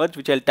equal to merge,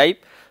 which I'll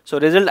type. So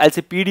result, I'll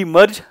say PD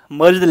merge,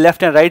 merge the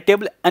left and right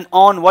table, and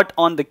on what?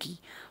 On the key.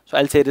 So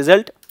I'll say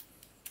result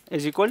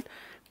is equal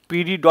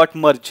PD dot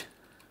merge.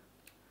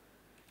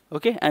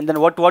 Okay, and then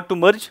what to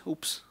merge?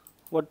 Oops,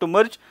 what to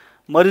merge?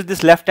 Merge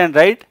this left and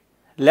right,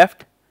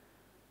 left.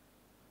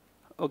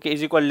 Okay,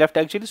 is equal left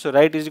actually. So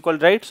right is equal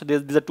right. So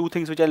these are two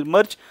things which I'll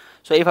merge.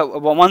 So if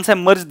once I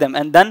merge them,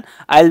 and then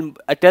I'll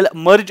tell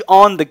merge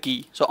on the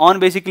key. So on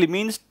basically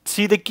means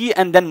see the key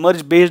and then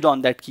merge based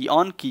on that key,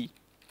 on key.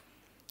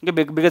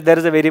 Okay, because there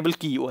is a variable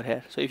key over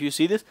here. So if you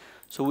see this,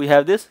 so we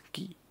have this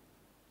key.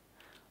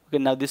 Okay,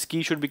 now this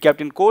key should be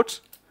kept in quotes.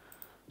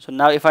 So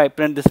now if I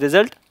print this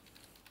result,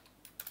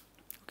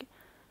 okay,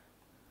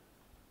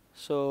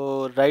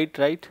 so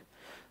right.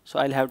 So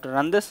I'll have to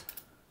run this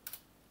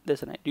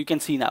right. You can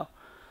see now.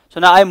 So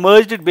now I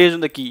merged it based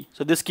on the key.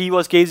 So this key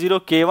was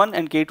K0, K1,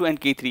 and K2,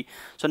 and K3.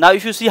 So now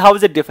if you see how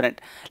is it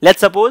different. Let's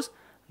suppose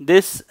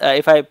this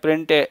if I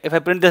print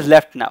this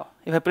left now.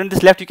 If I print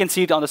this left, you can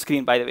see it on the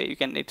screen. By the way, you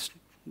can.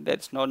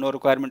 There's no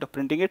requirement of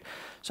printing it.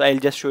 So I'll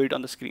just show it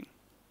on the screen.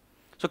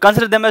 So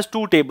consider them as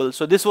two tables.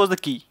 So this was the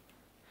key.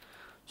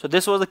 So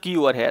this was the key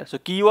over here. So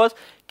key was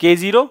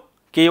K0,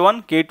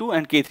 K1, K2,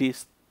 and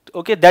K3.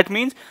 Okay, that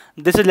means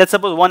this is, let's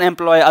suppose, one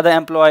employee, other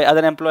employee,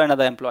 other employee,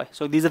 another employee.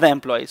 So these are the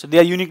employees. So they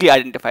are uniquely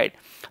identified.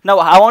 Now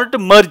I wanted to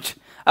merge.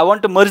 I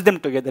want to merge them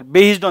together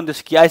based on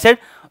this key. I said,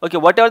 okay,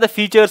 whatever the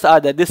features are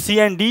there, this C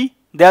and D,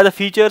 they are the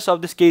features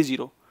of this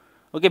K0.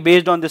 Okay,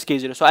 based on this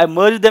K0. So I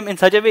merged them in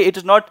such a way. It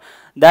is not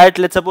that,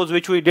 let's suppose,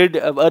 which we did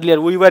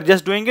earlier. We were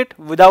just doing it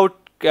without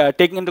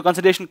taking into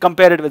consideration,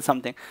 compare it with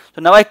something.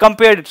 So now I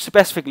compared it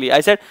specifically.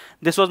 I said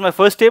this was my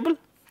first table.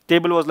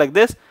 Table was like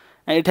this,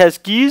 and it has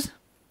keys.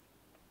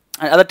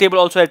 And other table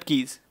also had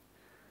keys.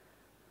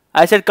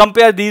 I said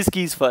compare these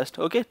keys first.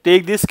 Okay,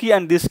 take this key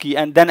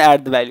and then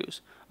add the values.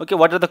 Okay,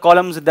 what are the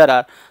columns there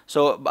are?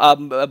 So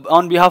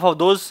on behalf of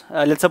those,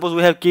 let's suppose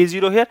we have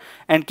K0 here,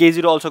 and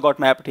K0 also got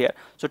mapped here.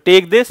 So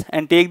take this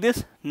and take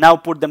this. Now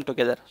put them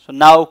together. So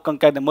now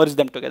concatenate them, merge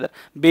them together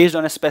based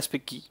on a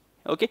specific key.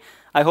 Okay,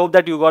 I hope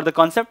that you got the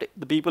concept.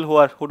 The people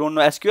who don't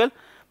know SQL,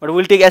 but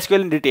we'll take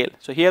SQL in detail.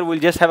 So here we'll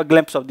just have a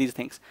glimpse of these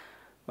things.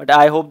 But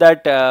I hope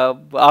that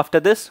after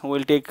this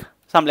we'll take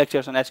some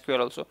lectures on SQL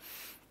also.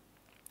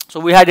 So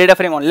we had data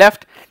frame on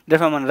left, data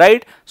frame on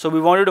right. So we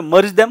wanted to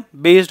merge them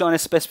based on a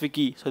specific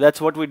key. So that's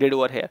what we did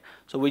over here.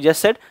 So we just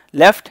said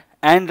left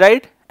and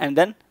right, and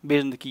then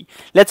based on the key.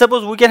 Let's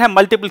suppose we can have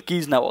multiple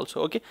keys now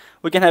also. Okay,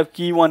 we can have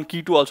key 1,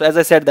 key 2 also. As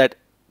I said that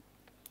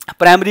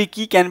primary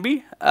key can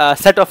be a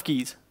set of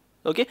keys.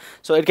 Okay,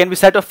 so it can be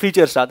set of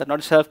features rather, not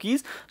a set of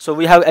keys. So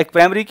we have a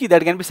primary key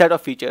that can be set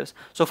of features.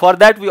 So for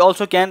that we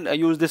also can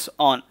use this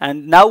on.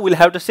 And now we'll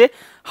have to say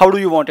how do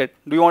you want it?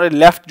 Do you want it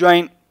left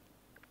join,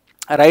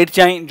 right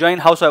join,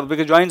 howsoever,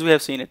 because joins we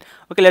have seen it.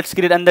 Okay, let's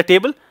create another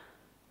table.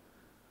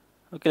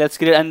 Okay, let's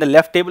create another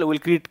left table. We'll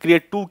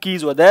create two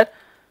keys over there.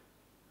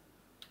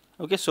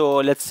 Okay, so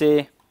let's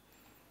say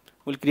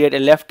we'll create a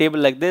left table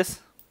like this.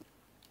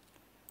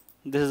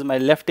 This is my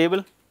left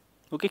table.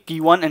 Okay,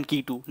 key 1 and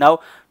key 2.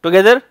 Now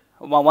together,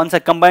 once I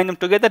combine them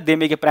together, they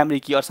make a primary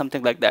key or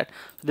something like that.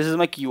 So this is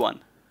my key 1.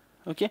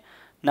 Okay,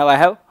 now I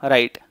have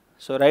right.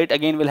 So right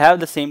again will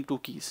have the same two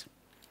keys.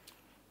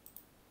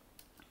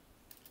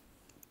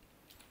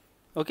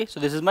 Okay, so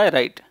this is my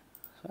right.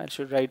 So I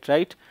should write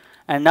right.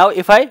 And now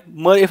if I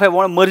want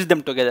to merge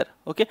them together,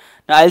 okay,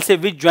 now I'll say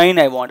which join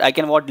I want. I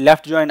can want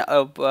left join,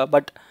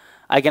 but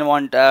I can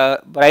want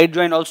right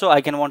join also.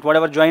 I can want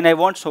whatever join I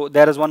want. So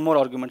there is one more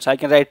argument. So I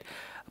can write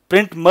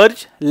print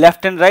merge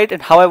left and right,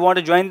 and how I want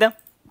to join them.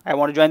 I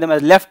want to join them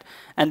as left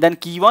and then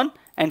key 1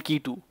 and key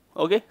 2.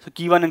 Okay, so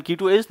key 1 and key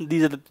 2 is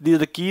these are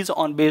the keys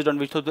on based on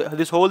which, so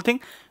this whole thing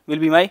will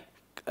be my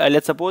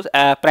let's suppose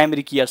a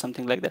primary key or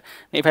something like that.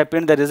 If I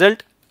print the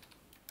result,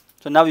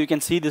 so now you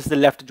can see this is the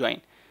left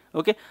join.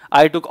 Okay,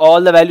 I took all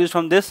the values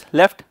from this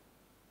left.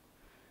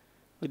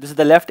 This is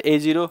the left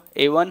A0,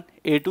 A1,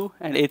 A2,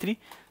 and A3.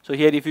 So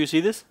here if you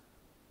see this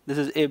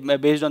is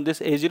based on this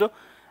A0.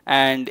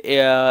 And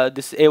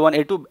this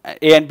A1, A2,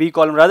 A and B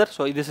column rather.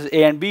 So this is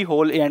A and B,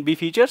 whole A and B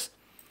features.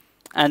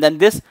 And then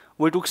this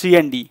we took C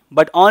and D,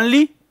 but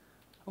only,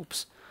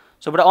 oops.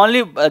 So but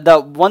only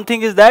the one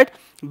thing is that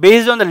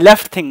based on the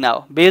left thing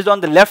now, based on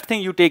the left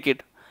thing you take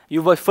it.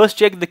 You first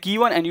check the key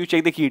 1 and you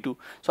check the key 2.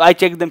 So I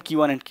check them key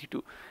 1 and key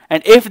 2.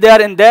 And if they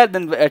are in there,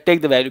 then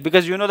take the value,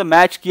 because you know the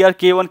match key are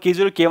K1,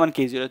 K0, K1,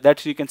 K0.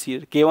 That's you can see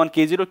it. K1,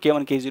 K0,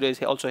 K1, K0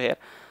 is also here.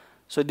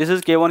 So this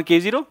is K1,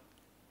 K0.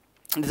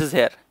 This is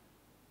here.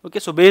 Okay,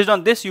 so based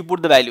on this you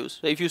put the values.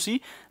 So if you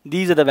see,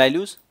 these are the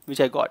values which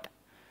I got.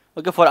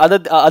 Okay, for other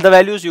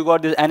values you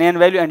got this NaN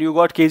value and you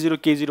got K0,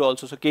 K0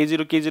 also. So K0,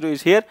 K0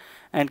 is here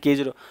and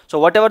K0. So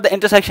whatever the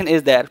intersection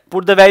is there,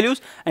 put the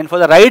values, and for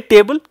the right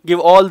table give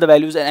all the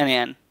values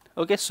NaN.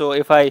 Okay, so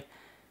if I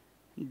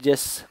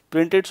just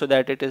print it so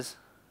that it is,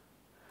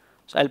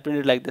 So I'll print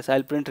it like this.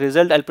 I'll print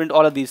result. I'll print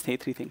all of these three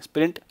things.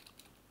 Print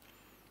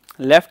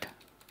left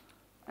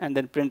and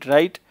then print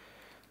right.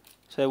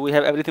 So we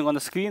have everything on the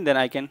screen. Then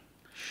I can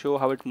show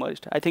how it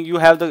merged. I think you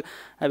have the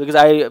because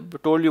I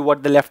told you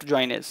what the left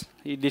join is.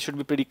 This should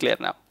be pretty clear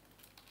now.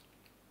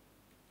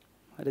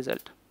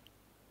 Result.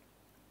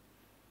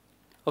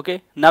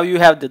 Okay, now you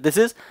have this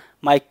is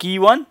my key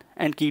 1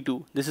 and key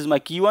 2. This is my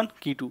key 1,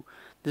 key 2.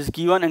 This is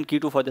key 1 and key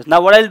 2 for this. Now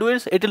what I'll do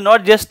is, it will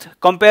not just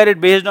compare it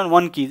based on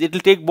one key. It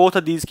will take both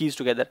of these keys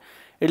together.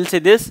 It will say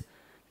this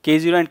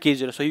K0 and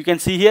K0. So you can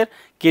see here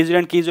K0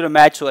 and K0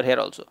 match over here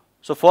also.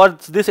 So for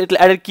this it will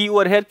add a key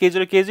over here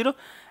K0, K0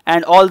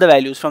 and all the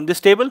values from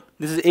this table.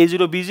 This is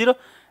A0, B0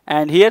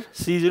 and here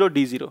C0,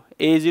 D0.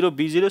 A0,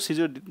 B0,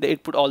 C0,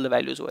 it put all the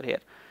values over here.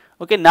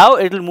 Okay, now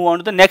it will move on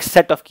to the next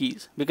set of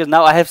keys, because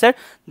now I have said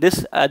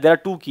this there are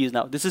two keys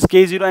now. This is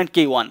K0 and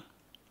K1.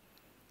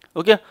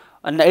 Okay,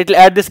 and it will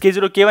add this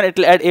K0, K1, it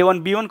will add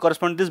A1, B1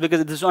 corresponding to this,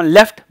 because this is on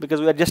left,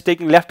 because we are just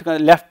taking left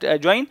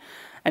join.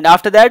 And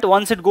after that,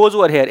 once it goes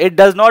over here, it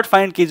does not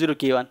find K0,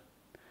 K1.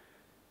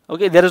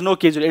 Okay, there is no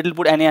K0, it will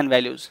put NaN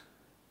values.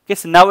 Okay,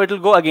 so now it will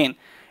go again.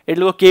 It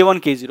will go K1,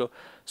 K0.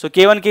 So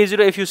K1, K0,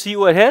 if you see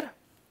over here,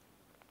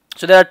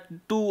 so there are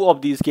two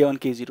of these K1,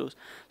 K0s.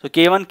 So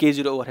K1,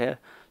 K0 over here.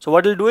 So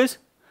what it will do is,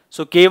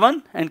 so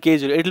K1 and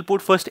K0, it will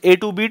put first A2,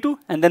 B2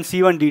 and then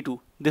C1, D2.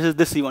 This is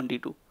this C1,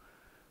 D2.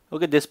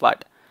 Okay, this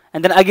part.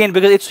 And then again,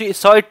 because it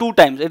saw it two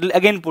times, it will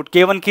again put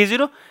K1,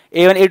 K0,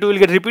 A1, A2 will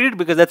get repeated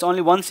because that's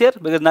only once here,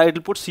 because now it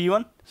will put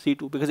C1,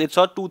 C2, because it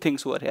saw two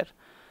things over here.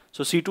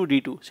 So C2,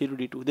 D2,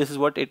 C2, D2, this is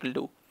what it will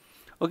do.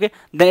 Okay,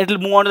 then it will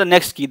move on to the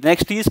next key. The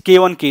next key is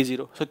K1,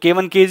 K0. So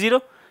K1,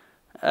 K0,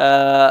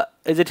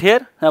 is it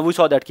here? Now we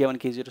saw that K1,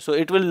 K0. So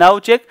it will now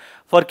check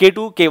for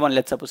K2, K1,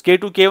 let's suppose.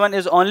 K2, K1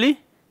 is only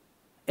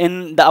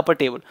in the upper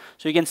table.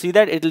 So you can see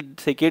that it will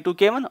say K2,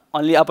 K1,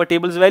 only upper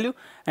table's value,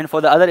 and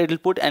for the other it will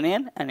put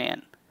NaN,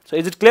 NaN. So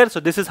is it clear? So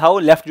this is how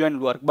left join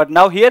will work. But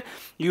now here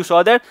you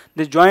saw that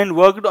this join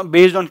worked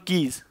based on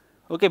keys.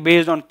 Okay,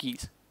 based on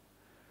keys.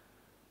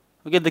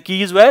 Okay, the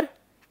keys were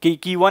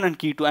key 1 and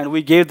key 2, and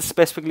we gave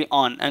specifically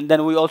on, and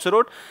then we also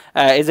wrote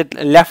is it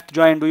left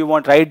join, do you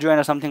want right join,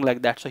 or something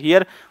like that. So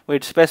here we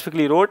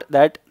specifically wrote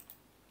that,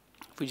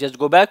 if we just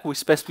go back, we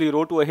specifically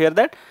wrote over here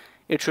that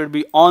it should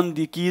be on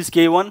the keys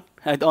K1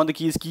 and on the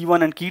keys key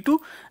 1 and key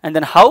 2, and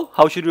then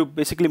how should you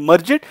basically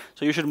merge it?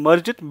 So you should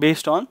merge it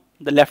based on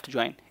the left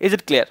join. Is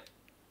it clear?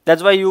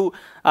 That's why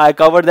I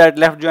covered that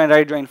left join,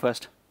 right join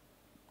first.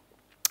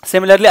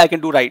 Similarly, I can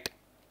do right.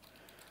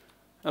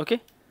 Okay.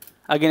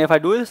 Again, if I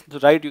do this, the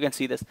right, you can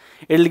see this.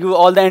 It will give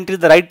all the entries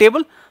the right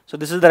table. So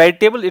this is the right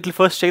table. It will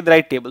first check the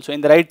right table. So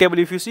in the right table,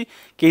 if you see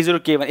K0,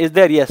 K1 is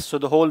there, yes. So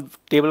the whole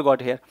table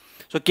got here.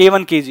 So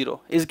K1, K0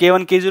 is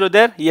K1, K0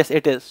 there? Yes,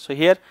 it is. So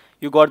here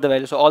you got the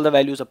value. So all the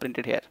values are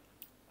printed here.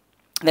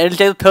 Then it will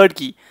check the third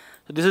key.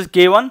 So this is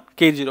K1,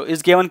 K0.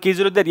 Is K1,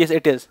 K0 there? Yes,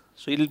 it is.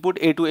 So it will put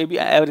A2, AB,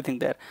 everything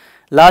there.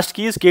 Last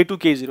key is K2,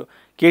 K0.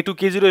 K2,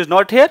 K0 is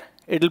not here.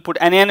 It will put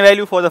NaN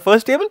value for the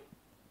first table.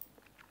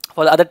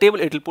 For the other table,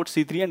 it will put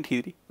C3 and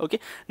T3. Okay.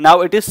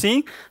 Now it is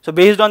seeing, so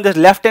based on this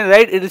left and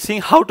right, it is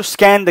seeing how to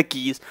scan the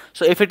keys.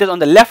 So if it is on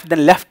the left,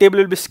 then left table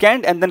will be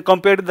scanned and then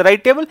compared to the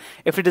right table.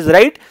 If it is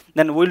right,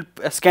 then we'll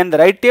scan the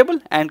right table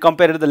and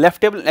compare it to the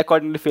left table and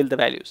accordingly fill the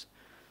values.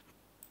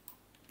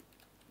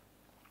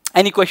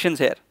 Any questions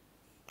here?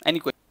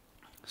 Any questions?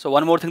 So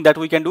one more thing that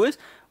we can do is,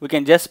 we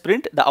can just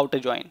print the outer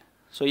join.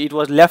 So it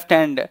was left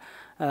and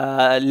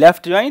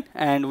left join,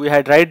 and we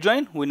had right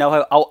join. We now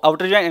have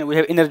outer join, and we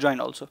have inner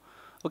join also.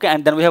 Okay,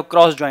 and then we have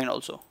cross join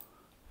also.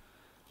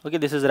 Okay,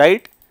 this is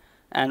right,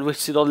 and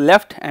which is on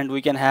left, and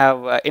we can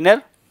have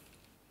inner.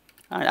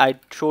 And I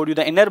showed you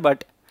the inner,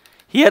 but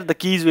here the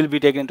keys will be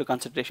taken into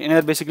consideration.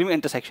 Inner basically means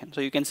intersection.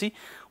 So you can see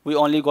we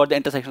only got the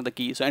intersection of the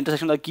keys. So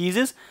intersection of the keys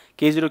is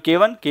K0,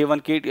 K1,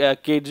 K1,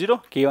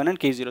 K0, K1 and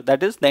K0.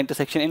 That is the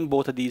intersection in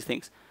both of these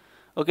things.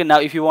 Okay, now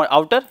if you want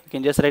outer, you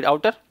can just write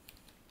outer.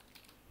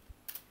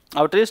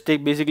 Outer is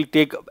basically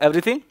take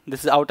everything.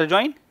 This is outer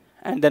join,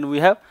 and then we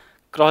have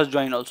cross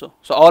join also.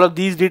 So all of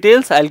these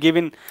details I'll give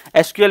in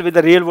SQL with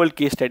the real world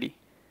case study.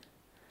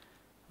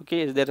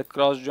 Okay, is there a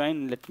cross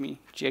join? Let me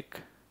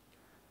check.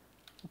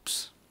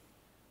 Oops.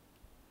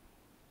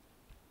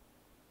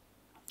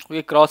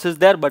 Okay, cross is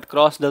there, but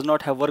cross does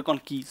not have work on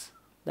keys.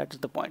 That is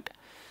the point.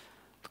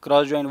 The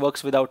cross join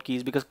works without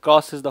keys because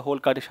cross is the whole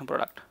Cartesian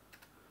product.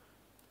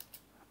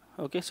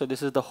 Okay, so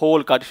this is the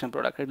whole Cartesian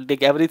product. It will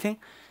take everything.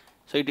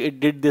 So it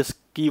did this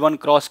key 1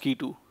 cross key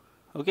 2.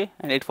 Okay,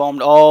 and it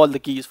formed all the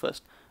keys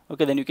first.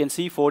 Okay, then you can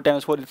see 4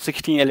 times 4,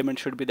 16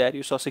 elements should be there.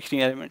 You saw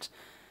 16 elements,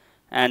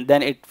 and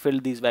then it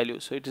filled these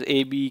values. So it is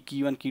A, B,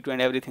 key 1, key 2,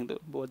 and everything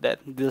both there.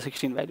 These are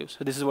 16 values.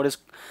 So this is what is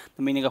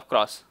the meaning of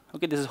cross.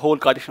 Okay, this is whole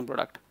Cartesian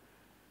product.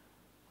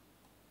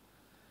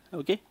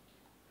 Okay,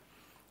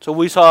 so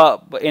we saw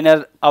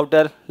inner,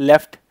 outer,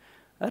 left,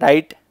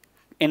 right,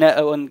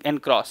 in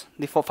cross,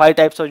 the 5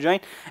 types of join,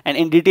 and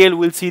in detail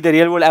we'll see the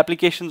real world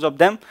applications of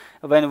them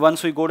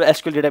once we go to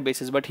SQL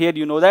databases. But here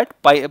you know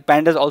that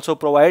Pandas also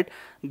provide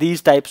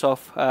these types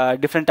of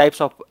different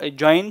types of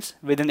joins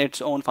within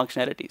its own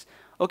functionalities.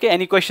 Okay,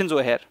 any questions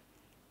over here?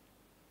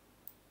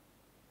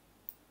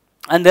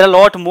 And there are a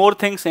lot more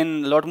things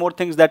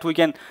that we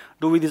can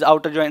do with this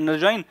outer join, inner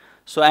join.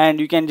 So, and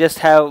you can just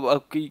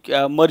have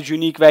merge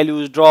unique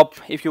values, drop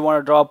if you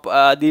want to drop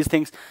these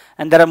things,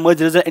 and there are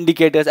merge result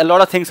indicators. A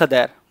lot of things are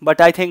there,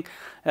 but I think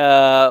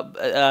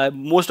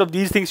most of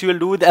these things you will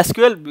do with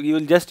SQL. You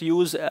will just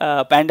use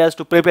Pandas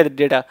to prepare the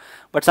data.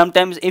 But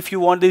sometimes if you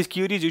want these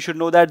queries, you should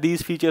know that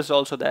these features are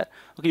also there.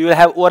 Okay, you will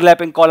have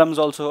overlapping columns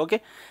also.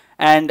 Okay,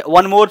 and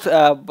one more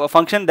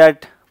function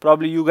that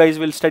probably you guys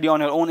will study on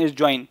your own is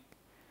join.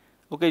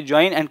 Okay,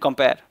 join and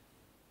compare.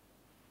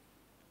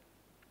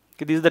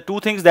 Okay, these are the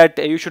two things that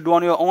you should do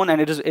on your own, and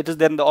it is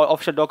there in the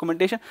official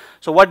documentation.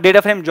 So what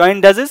data frame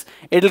join does is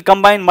it will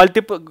combine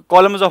multiple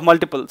columns of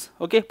multiples.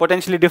 Okay,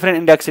 potentially different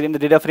indexes in the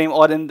data frame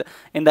or in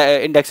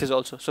the indexes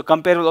also. So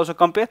compare will also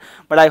compare,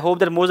 but I hope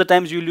that most of the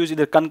times you'll use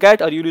either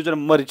concat or you'll use a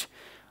merge.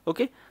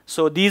 Okay,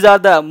 so these are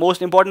the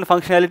most important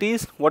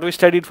functionalities what we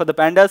studied for the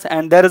Pandas,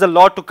 and there is a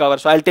lot to cover.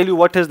 So I'll tell you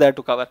what is there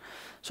to cover.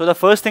 So the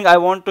first thing I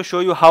want to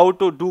show you how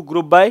to do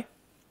group by.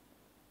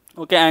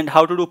 Okay, and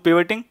how to do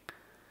pivoting,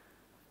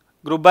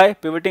 group by,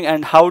 pivoting,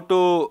 and how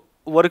to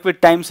work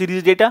with time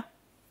series data,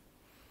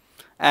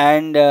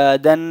 and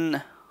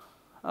then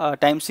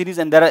time series,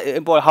 and there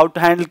are how to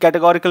handle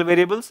categorical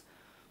variables,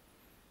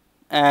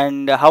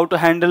 and how to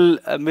handle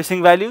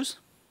missing values.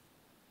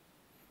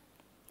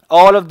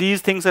 All of these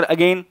things are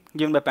again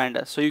given by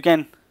Pandas. So you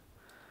can,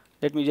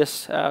 let me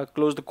just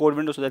close the code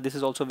window so that this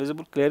is also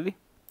visible clearly.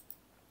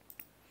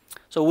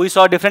 So we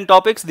saw different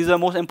topics. These are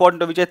most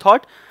important of which I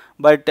thought.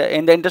 But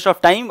in the interest of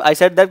time, I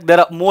said that there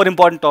are more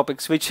important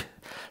topics which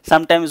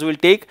sometimes we'll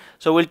take.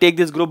 So we'll take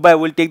this group by,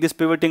 we'll take this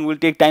pivoting, we'll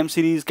take time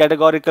series,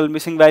 categorical,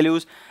 missing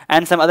values,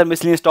 and some other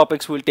miscellaneous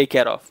topics we'll take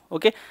care of.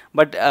 Okay,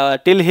 but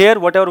till here,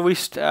 whatever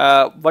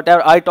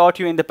I taught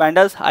you in the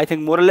Pandas, I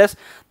think more or less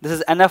this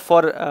is enough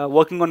for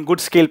working on good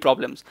scale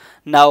problems.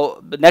 Now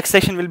the next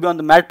session will be on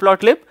the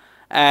matplotlib,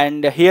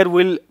 and here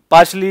we'll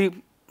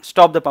partially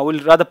stop the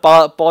we'll rather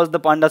pause the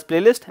Pandas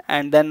playlist,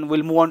 and then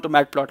we'll move on to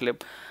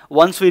matplotlib.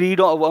 Once we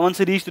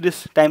reach to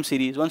this time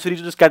series, once we reach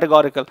to this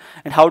categorical,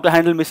 and how to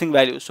handle missing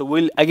values. So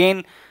we'll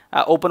again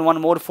open one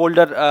more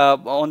folder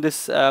on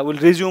this. We'll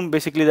resume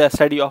basically the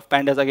study of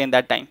Pandas again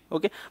that time.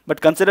 Okay,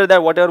 but consider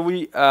that whatever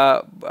we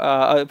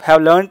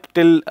have learned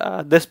till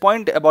this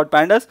point about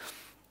Pandas,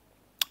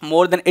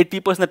 more than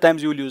 80% of the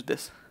times you will use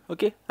this.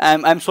 Okay,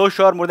 I'm so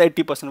sure more than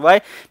 80%.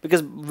 Why? Because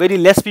very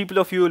less people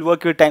of you will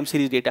work with time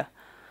series data.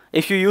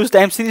 If you use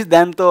time series,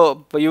 then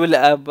you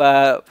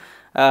will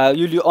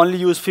you'll only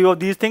use few of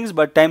these things,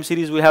 but time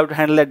series we have to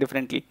handle that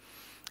differently.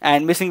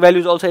 And missing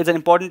values also is an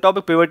important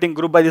topic. Pivoting,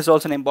 group by, this is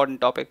also an important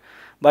topic.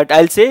 But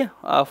I'll say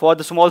for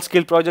the small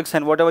scale projects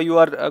and whatever you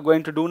are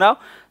going to do now,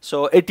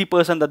 so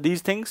 80% of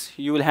these things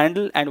you will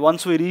handle. And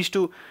once we reach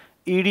to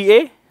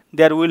EDA,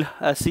 there we'll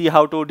see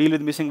how to deal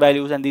with missing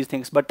values and these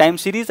things. But time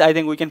series, I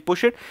think we can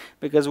push it,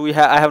 because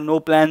I have no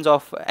plans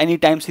of any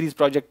time series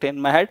project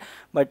in my head.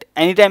 But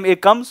anytime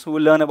it comes,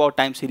 we'll learn about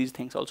time series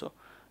things also.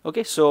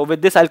 Okay, so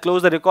with this, I'll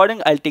close the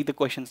recording. I'll take the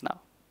questions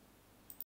now.